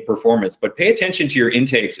in performance. But pay attention to your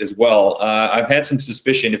intakes as well. I've had some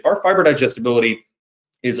suspicion if our fiber digestibility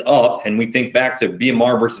is up, and we think back to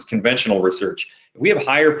BMR versus conventional research, if we have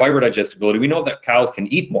higher fiber digestibility, we know that cows can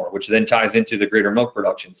eat more, which then ties into the greater milk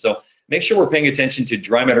production. So make sure we're paying attention to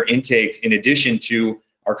dry matter intakes in addition to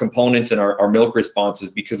our components and our milk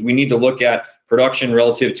responses, because we need to look at production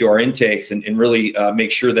relative to our intakes and really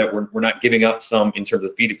make sure that we're not giving up some in terms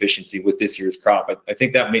of feed efficiency with this year's crop. I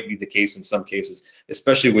think that may be the case in some cases,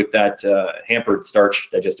 especially with that hampered starch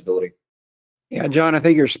digestibility. Yeah, John, I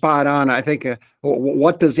think you're spot on. I think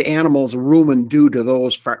what does the animal's rumen do to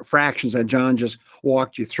those fractions that John just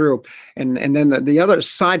walked you through? And then the other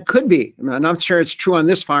side could be, I'm not sure it's true on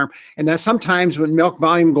this farm, and that sometimes when milk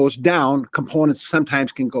volume goes down, components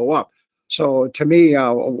sometimes can go up. So to me, I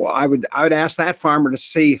would ask that farmer to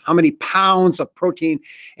see how many pounds of protein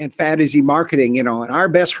and fat is he marketing. And our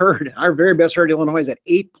best herd, our very best herd, Illinois, is at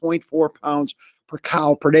 8.4 pounds per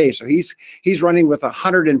cow per day. So he's running with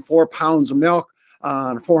 104 pounds of milk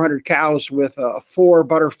on 400 cows with a 4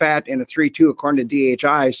 butter fat and a 3.2 according to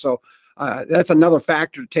DHI. So that's another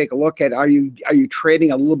factor to take a look at. Are you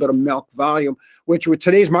trading a little bit of milk volume, which with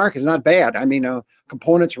today's market is not bad. I mean,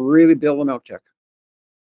 components really build a milk check.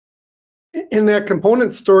 And that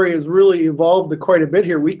component story has really evolved quite a bit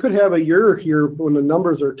here. We could have a year here when the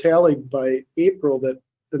numbers are tallied by April that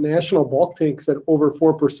the national bulk tank's at over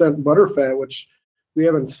 4% butterfat, which we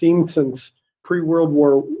haven't seen since pre-World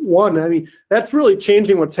War I. I mean, that's really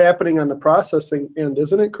changing what's happening on the processing end,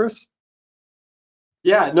 isn't it, Chris?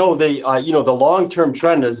 Yeah, no, they, the long-term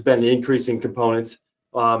trend has been increasing components.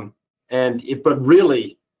 But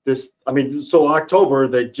really so October,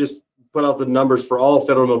 they just put out the numbers for all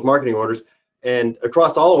federal milk marketing orders, and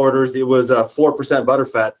across all orders, it was 4%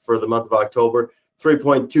 butterfat for the month of October,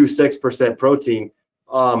 3.26% protein,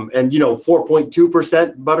 and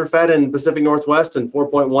 4.2% butterfat in Pacific Northwest and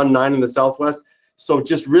 4.19 in the Southwest. So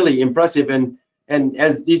just really impressive. And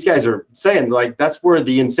as these guys are saying, like, that's where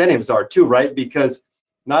the incentives are too, right? Because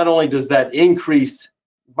not only does that increase,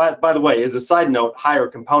 by the way, as a side note, higher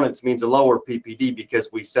components means a lower PPD because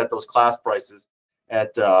we set those class prices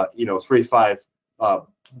at 3.5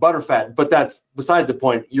 butterfat, but that's beside the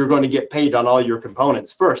point. You're going to get paid on all your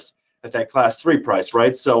components first at that class 3 price,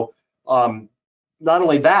 right? So not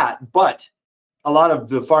only that, but a lot of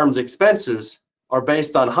the farm's expenses are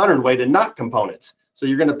based on hundredweight and not components. So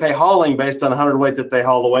you're going to pay hauling based on hundredweight that they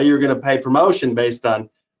haul away. You're going to pay promotion based on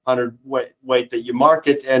hundredweight that you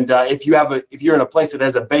market. And if you're in a place that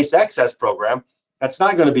has a base excess program, that's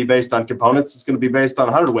not going to be based on components. It's going to be based on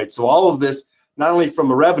hundredweight. So all of this, not only from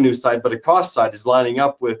a revenue side, but a cost side, is lining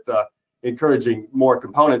up with encouraging more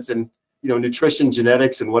components and, nutrition,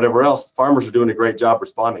 genetics, and whatever else. Farmers are doing a great job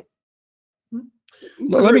responding.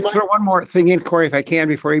 Let me throw one more thing in, Corey, if I can,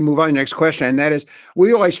 before you move on to the next question. And that is,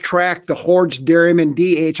 we always track the Hordes Dairyman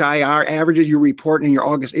DHIR averages you report in your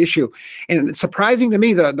August issue. And it's surprising to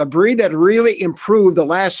me, the breed that really improved the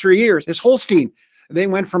last 3 years is Holstein. They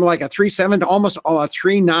went from like a 3.7 to almost a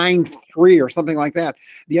 3.93 or something like that.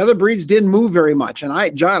 The other breeds didn't move very much.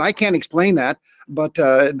 And John, I can't explain that, but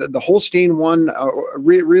the Holstein one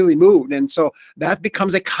really moved. And so that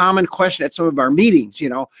becomes a common question at some of our meetings,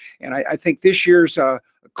 and I think this year's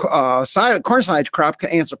corn silage crop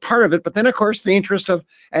can answer part of it. But then, of course, the interest of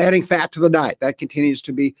adding fat to the diet, that continues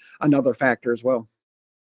to be another factor as well.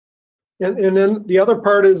 And then the other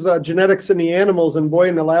part is genetics in the animals. And boy,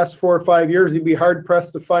 in the last 4 or 5 years, you'd be hard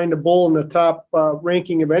pressed to find a bull in the top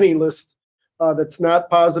ranking of any list that's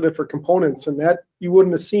not positive for components. And that you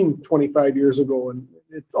wouldn't have seen 25 years ago. And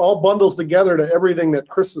it all bundles together to everything that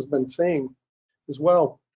Chris has been saying as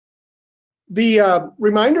well. The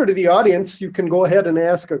reminder to the audience, you can go ahead and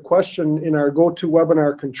ask a question in our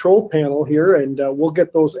GoToWebinar control panel here, and we'll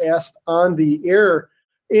get those asked on the air.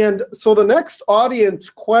 And so the next audience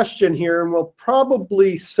question here, and we'll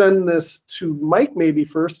probably send this to Mike maybe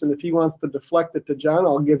first, and if he wants to deflect it to John,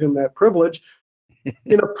 I'll give him that privilege.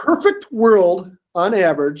 In a perfect world, on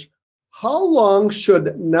average, how long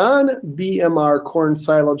should non-BMR corn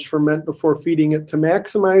silage ferment before feeding it to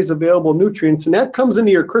maximize available nutrients? And that comes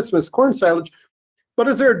into your Christmas corn silage. But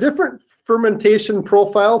is there a different fermentation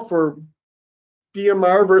profile for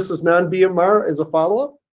BMR versus non-BMR as a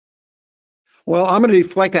follow-up? Well, I'm going to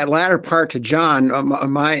deflect that latter part to John.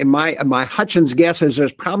 My Hutchins guess is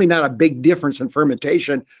there's probably not a big difference in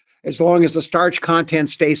fermentation as long as the starch content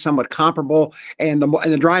stays somewhat comparable and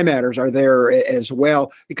the dry matters are there as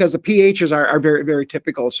well, because the pHs are very, very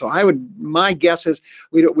typical. So my guess is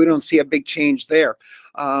we don't see a big change there.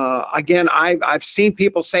 Again, I've seen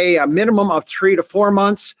people say a minimum of 3 to 4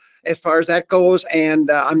 months as far as that goes.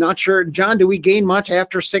 And I'm not sure, John, do we gain much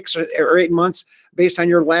after 6 or 8 months based on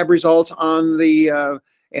your lab results on the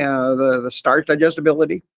starch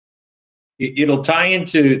digestibility? It'll tie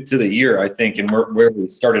into the year, I think, and where we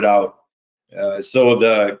started out. I've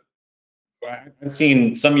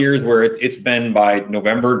seen some years where it's been by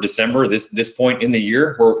November, December, this point in the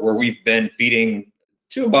year where we've been feeding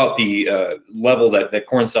to about the level that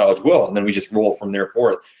corn silage will, and then we just roll from there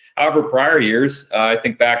forth. However, prior years, I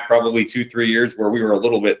think back probably 2-3 years where we were a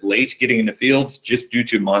little bit late getting into fields just due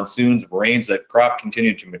to monsoons of rains, that crop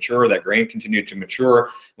continued to mature, that grain continued to mature.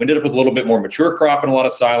 We ended up with a little bit more mature crop in a lot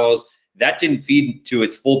of silos. That didn't feed to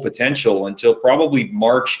its full potential until probably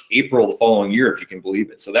March, April the following year, if you can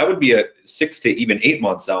believe it. So that would be a 6 to even 8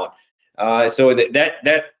 months out. So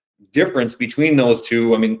that difference between those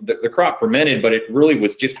two, I mean, the crop fermented, but it really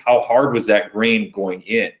was just how hard was that grain going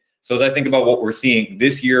in. So as I think about what we're seeing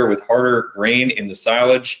this year with harder grain in the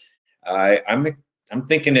silage, I'm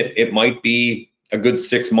thinking it might be a good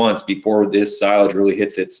 6 months before this silage really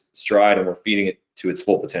hits its stride and we're feeding it to its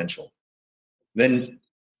full potential. Then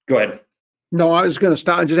go ahead. No, I was going to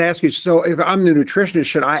stop and just ask you. So if I'm the nutritionist,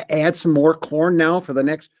 should I add some more corn now for the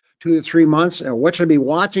next 2 to 3 months? Or what should I be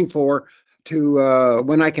watching for to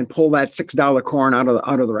when I can pull that $6 corn out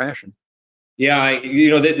of the ration? Yeah,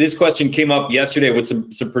 this question came up yesterday with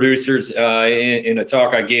some producers in a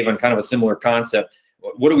talk I gave on kind of a similar concept.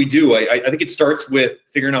 What do we do? I think it starts with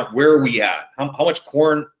figuring out where are we at, how much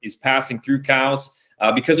corn is passing through cows,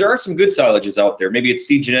 because there are some good silages out there. Maybe it's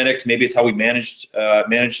seed genetics, maybe it's how we managed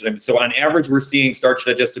them. So on average, we're seeing starch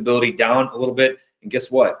digestibility down a little bit. And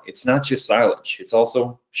guess what? It's not just silage; it's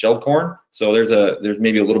also shelled corn. So there's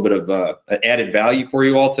maybe a little bit of an added value for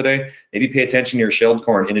you all today. Maybe pay attention to your shelled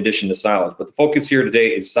corn in addition to silage. But the focus here today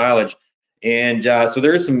is silage, and so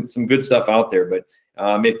there is some good stuff out there. But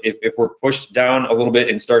if we're pushed down a little bit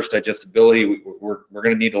in starch digestibility, we're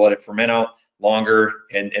going to need to let it ferment out longer,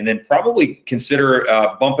 and then probably consider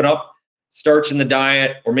bumping up starch in the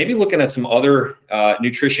diet, or maybe looking at some other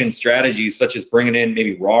nutrition strategies, such as bringing in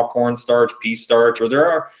maybe raw corn starch, pea starch, or there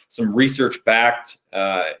are some research-backed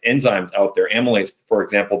enzymes out there, amylase, for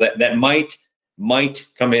example, that might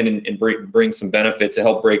come in and bring some benefit to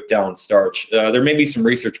help break down starch. There may be some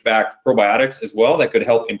research-backed probiotics as well that could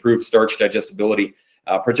help improve starch digestibility,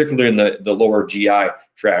 particularly in the lower GI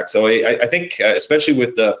tract. So I think, especially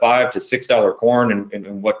with the $5 to $6 corn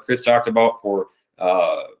and what Chris talked about for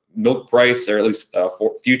milk price, or at least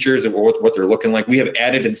for futures and what they're looking like, we have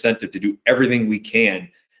added incentive to do everything we can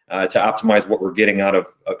to optimize what we're getting out of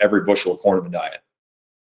every bushel of corn in the diet.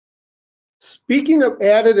 Speaking of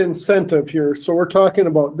added incentive here, so we're talking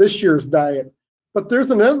about this year's diet, but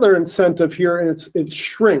there's another incentive here, and it's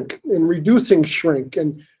shrink and reducing shrink,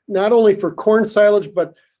 and not only for corn silage,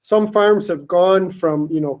 but some farms have gone from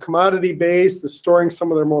commodity based to storing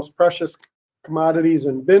some of their most precious commodities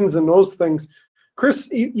in bins and those things. Chris,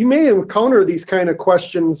 you may encounter these kind of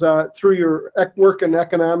questions through your work in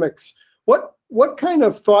economics. What kind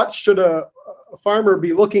of thoughts should a farmer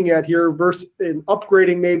be looking at here versus in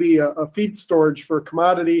upgrading maybe a feed storage for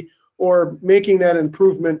commodity, or making that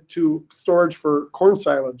improvement to storage for corn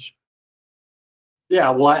silage?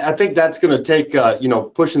 Yeah, well, I think that's going to take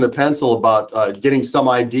pushing the pencil about getting some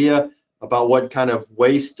idea about what kind of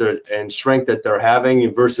waste and shrink that they're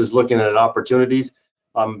having versus looking at opportunities.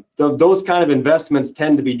 Those kind of investments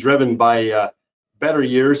tend to be driven by better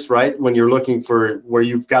years, right? When you're looking for where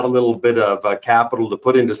you've got a little bit of capital to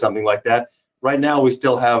put into something like that. Right now, we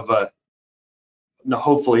still have,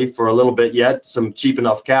 hopefully for a little bit yet, some cheap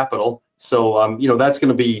enough capital. So, that's going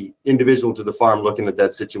to be individual to the farm looking at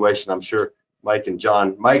that situation. I'm sure Mike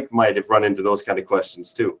might have run into those kind of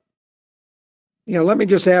questions too. Let me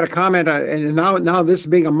just add a comment. And now this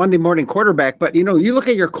being a Monday morning quarterback, but you look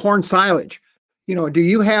at your corn silage. Do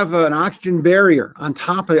you have an oxygen barrier on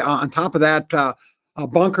top of that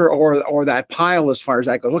bunker or that pile as far as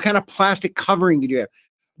that goes? What kind of plastic covering do you have?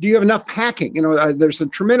 Do you have enough packing? There's some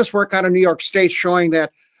tremendous work out of New York State showing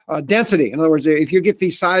that density. In other words, if you get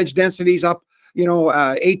these silage densities up,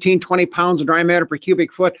 18, 20 pounds of dry matter per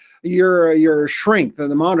cubic foot, your shrink, the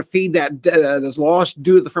amount of feed that is lost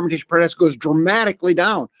due to the fermentation process, goes dramatically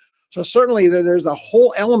down. So certainly there's a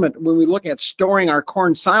whole element when we look at storing our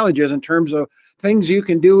corn silages in terms of things you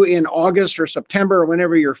can do in August or September or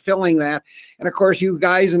whenever you're filling that. And of course, you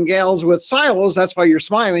guys and gals with silos, that's why you're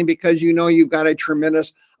smiling, because you've got a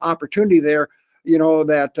tremendous opportunity there,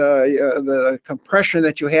 that the compression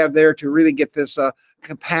that you have there to really get this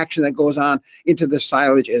compaction that goes on into the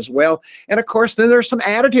silage as well. And of course, then there's some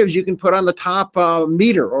additives you can put on the top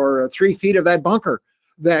meter or 3 feet of that bunker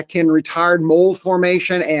that can retard mold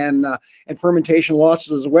formation and fermentation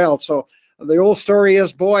losses as well. So the old story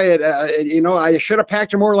is, boy, I should have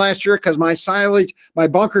packed more last year because my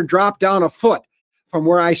bunker dropped down a foot from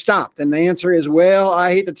where I stopped. And the answer is, well,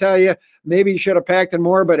 I hate to tell you, maybe you should have packed it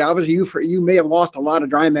more, but obviously you may have lost a lot of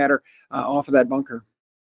dry matter off of that bunker.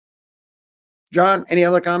 John, any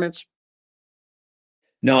other comments?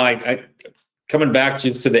 No, I coming back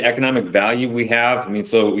just to the economic value we have. I mean,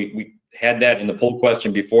 so we had that in the poll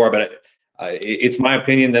question before, but it's my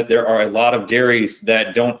opinion that there are a lot of dairies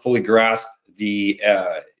that don't fully grasp the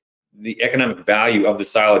economic value of the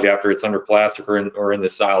silage after it's under plastic or in the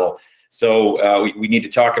silo. So we need to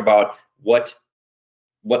talk about what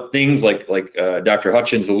things like Dr.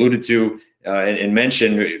 Hutchins alluded to and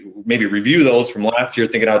mentioned, maybe review those from last year,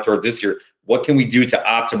 thinking out toward this year. what can we do to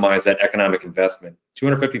optimize that economic investment?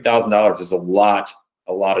 $250,000 is a lot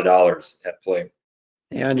of dollars at play.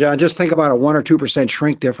 And John, just think about a 1 or 2%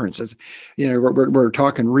 shrink difference. It's, we're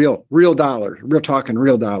talking real dollars. We're talking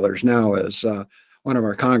real dollars now, as one of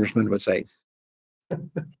our congressmen would say. I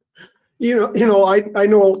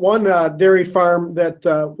know one dairy farm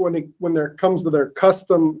that when there comes to their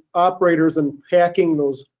custom operators and packing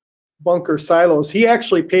those bunker silos, he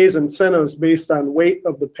actually pays incentives based on weight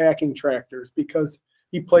of the packing tractors, because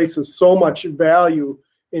he places so much value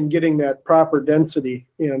in getting that proper density,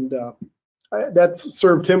 and that's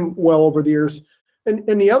served him well over the years.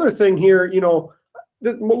 And the other thing here, a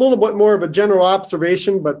little bit more of a general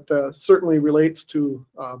observation, but certainly relates to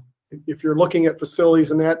if you're looking at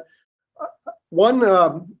facilities and that.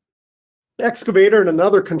 One excavator and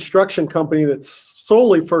another construction company that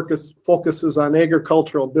solely focuses on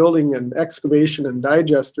agricultural building and excavation and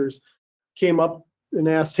digesters came up and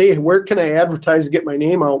asked, hey, where can I advertise, get my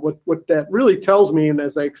name out? What that really tells me, and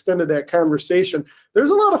as I extended that conversation,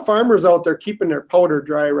 there's a lot of farmers out there keeping their powder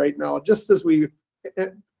dry right now. Just as we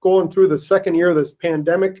going through the second year of this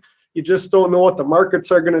pandemic, you just don't know what the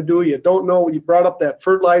markets are going to do. You don't know. You brought up that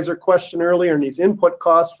fertilizer question earlier and these input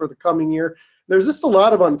costs for the coming year. There's just a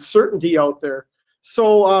lot of uncertainty out there.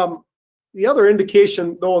 So the other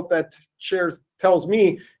indication, though, that tells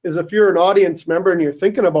me is if you're an audience member and you're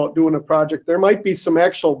thinking about doing a project, there might be some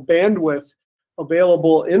actual bandwidth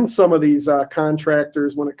available in some of these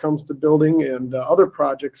contractors when it comes to building and other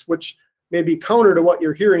projects, which may be counter to what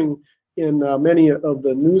you're hearing in many of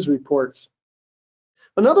the news reports.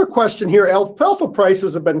 Another question here, alfalfa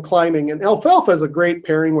prices have been climbing, and alfalfa is a great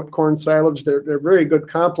pairing with corn silage. They're very good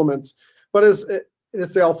complements. But as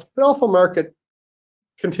the alfalfa market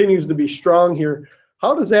continues to be strong here,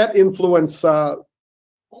 how does that influence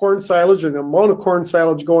corn silage and the amount of corn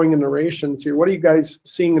silage going into rations here? What are you guys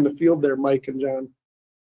seeing in the field there, Mike and John?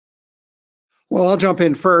 Well, I'll jump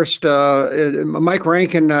in first. Mike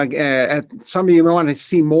Rankin, some of you may want to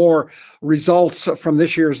see more results from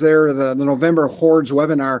this year's the November Hordes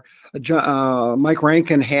webinar Mike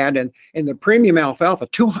Rankin had, and the premium alfalfa,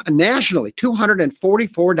 nationally,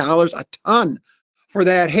 $244 a ton for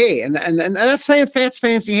that hay. And that's saying Fats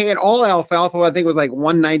Fancy hay, and all alfalfa, I think, was like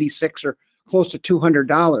 $196 or close to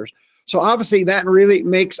 $200. So obviously that really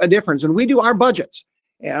makes a difference. And we do our budgets.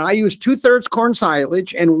 And I use 2/3 corn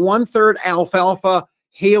silage and 1/3 alfalfa,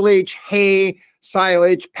 haylage, hay,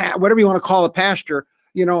 silage, whatever you want to call it, pasture.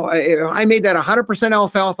 If I made that 100%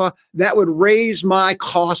 alfalfa, that would raise my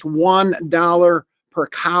cost $1 per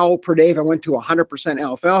cow per day if I went to 100%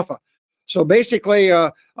 alfalfa. So basically,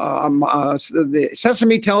 the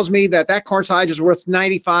Sesame tells me that corn silage is worth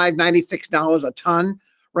 $95, $96 a ton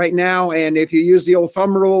right now. And if you use the old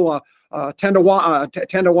thumb rule, 10 to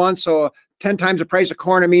 1, so 10 times the price of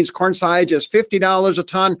corn, it means corn silage is $50 a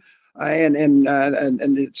ton, and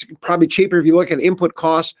it's probably cheaper if you look at input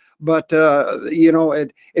costs, but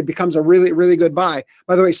it becomes a really, really good buy.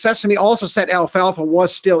 By the way, Sesame also said alfalfa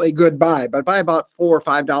was still a good buy, but by about $4 or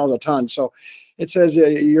 $5 a ton. So it says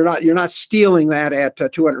you're not stealing that at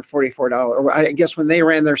 $244. I guess when they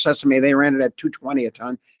ran their Sesame, they ran it at $220 a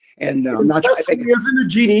ton. And I'm not sure. Sesame isn't a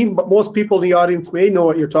genie, but most people in the audience may know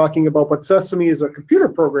what you're talking about. But Sesame is a computer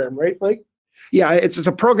program, right, Mike? Yeah, it's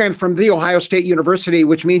a program from The Ohio State University,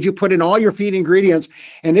 which means you put in all your feed ingredients,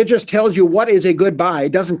 and it just tells you what is a good buy.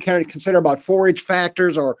 It doesn't consider about forage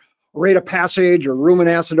factors or rate of passage or rumen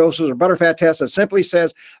acidosis or butterfat test. It simply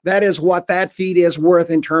says that is what that feed is worth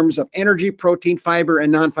in terms of energy, protein, fiber, and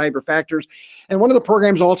non-fiber factors. And one of the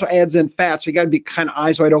programs also adds in fat, so you got to be kind of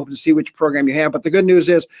eyes wide open to see which program you have. But the good news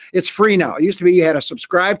is it's free now. It used to be you had to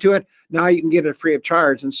subscribe to it. Now you can get it free of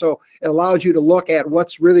charge. And so it allows you to look at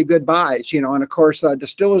what's really good buys, and of course,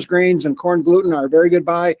 distillers grains and corn gluten are a very good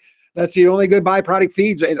buy. That's the only good byproduct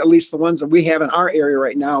feeds, at least the ones that we have in our area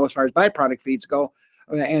right now as far as byproduct feeds go.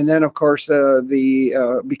 And then, of course,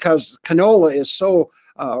 because canola is so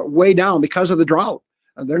way down because of the drought,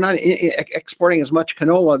 they're not exporting as much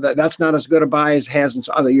canola. That's not as good a buy as it has in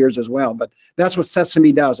other years as well. But that's what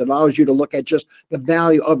Sesame does. It allows you to look at just the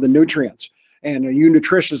value of the nutrients. And you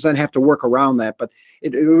nutritionists then have to work around that. But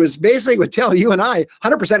it was basically would tell you and I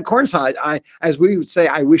 100% corn silage. As we would say,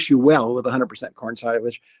 I wish you well with 100% corn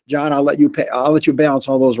silage. John, I'll let you balance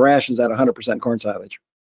all those rations at 100% corn silage.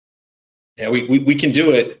 Yeah, we can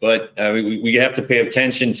do it, but we have to pay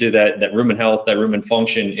attention to that rumen health, that rumen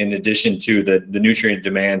function, in addition to the nutrient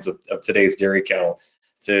demands of today's dairy cattle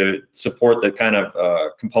to support the kind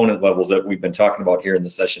of component levels that we've been talking about here in the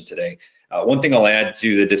session today. One thing I'll add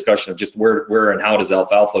to the discussion of just where and how does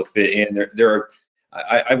alfalfa fit in, there are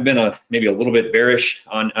I've been maybe a little bit bearish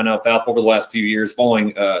on alfalfa over the last few years,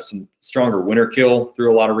 following some stronger winter kill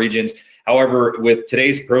through a lot of regions. However, with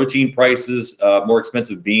today's protein prices, more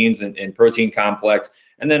expensive beans and protein complex,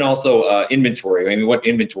 and then also inventory. I mean, what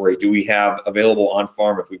inventory do we have available on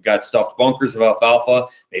farm? If we've got stuffed bunkers of alfalfa,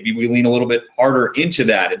 maybe we lean a little bit harder into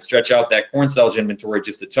that and stretch out that corn silage inventory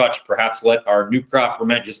just a touch. Perhaps let our new crop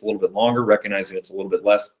ferment just a little bit longer, recognizing it's a little bit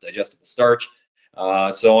less digestible starch.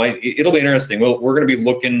 So it'll be interesting. We're going to be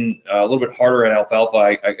looking a little bit harder at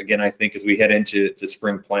alfalfa again, I think, as we head into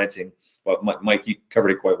spring planting. But Mike, you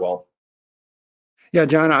covered it quite well. Yeah,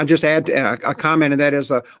 John, I'll just add a comment, and that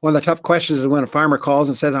is one of the tough questions is when a farmer calls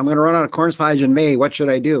and says, I'm going to run out of corn silage in May, what should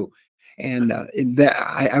I do? And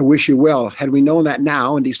I wish you well. Had we known that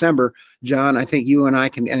now in December, John, I think you and I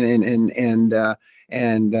can,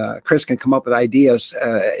 and Chris can come up with ideas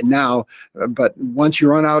now. But once you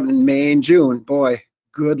run out in May and June, boy,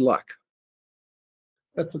 good luck.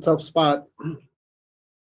 That's a tough spot.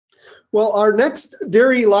 Well, our next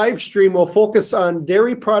dairy live stream will focus on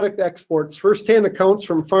dairy product exports, firsthand accounts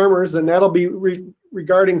from farmers, and that'll be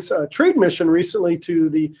regarding a trade mission recently to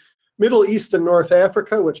the Middle East and North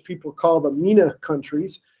Africa, which people call the MENA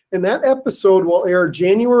countries. And that episode will air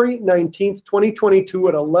January 19th, 2022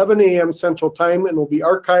 at 11 a.m. Central Time, and will be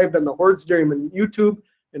archived on the Hordes Dairyman YouTube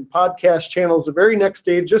and podcast channels the very next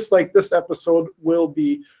day, just like this episode will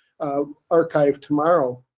be archived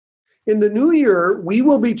tomorrow. In the new year, we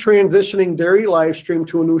will be transitioning Dairy Livestream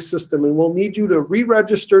to a new system, and we'll need you to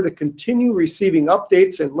re-register to continue receiving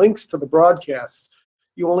updates and links to the broadcasts.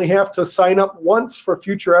 You only have to sign up once for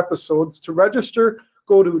future episodes. To register,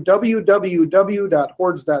 go to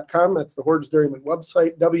www.hordes.com. That's the Hordes Dairyman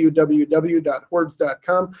website,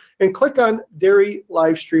 www.hordes.com, and click on Dairy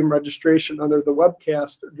Livestream registration under the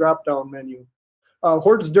webcast drop-down menu.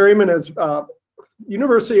 Hordes Dairyman is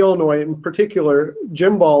University of Illinois, in particular,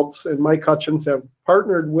 Jim Baltz and Mike Hutchins have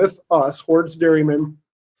partnered with us, Hordes Dairyman,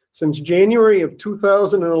 since January of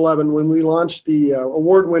 2011, when we launched the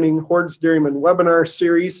award-winning Hordes Dairyman webinar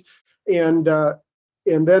series, and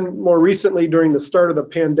then more recently during the start of the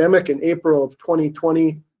pandemic in April of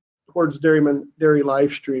 2020, Hordes Dairyman Dairy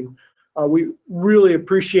Livestream. We really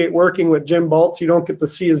appreciate working with Jim Baltz. You don't get to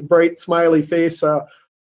see his bright, smiley face.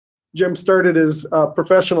 Jim started his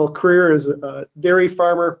professional career as a dairy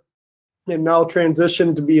farmer and now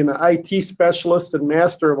transitioned to being an IT specialist and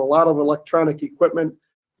master of a lot of electronic equipment.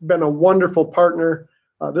 It's been a wonderful partner.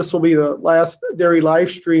 This will be the last dairy live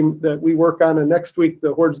stream that we work on, and next week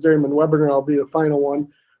the Hordes Dairyman webinar will be the final one.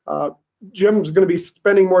 Jim's going to be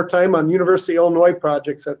spending more time on University of Illinois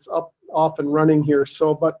projects that's off and running here.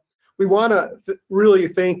 But we want to really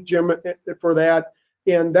thank Jim for that.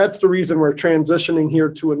 And that's the reason we're transitioning here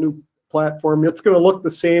to a new platform. It's going to look the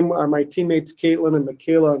same. My teammates Caitlin and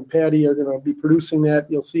Michaela and Patty are going to be producing that.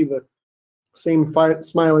 You'll see the same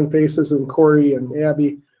smiling faces in Corey and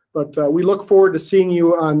Abby. But we look forward to seeing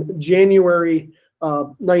you on January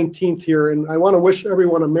 19th here. And I want to wish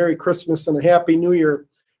everyone a Merry Christmas and a Happy New Year.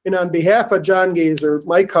 And on behalf of John Gazer,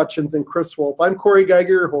 Mike Hutchins, and Chris Wolf, I'm Corey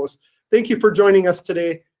Geiger, your host. Thank you for joining us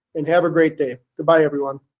today, and have a great day. Goodbye,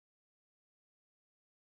 everyone.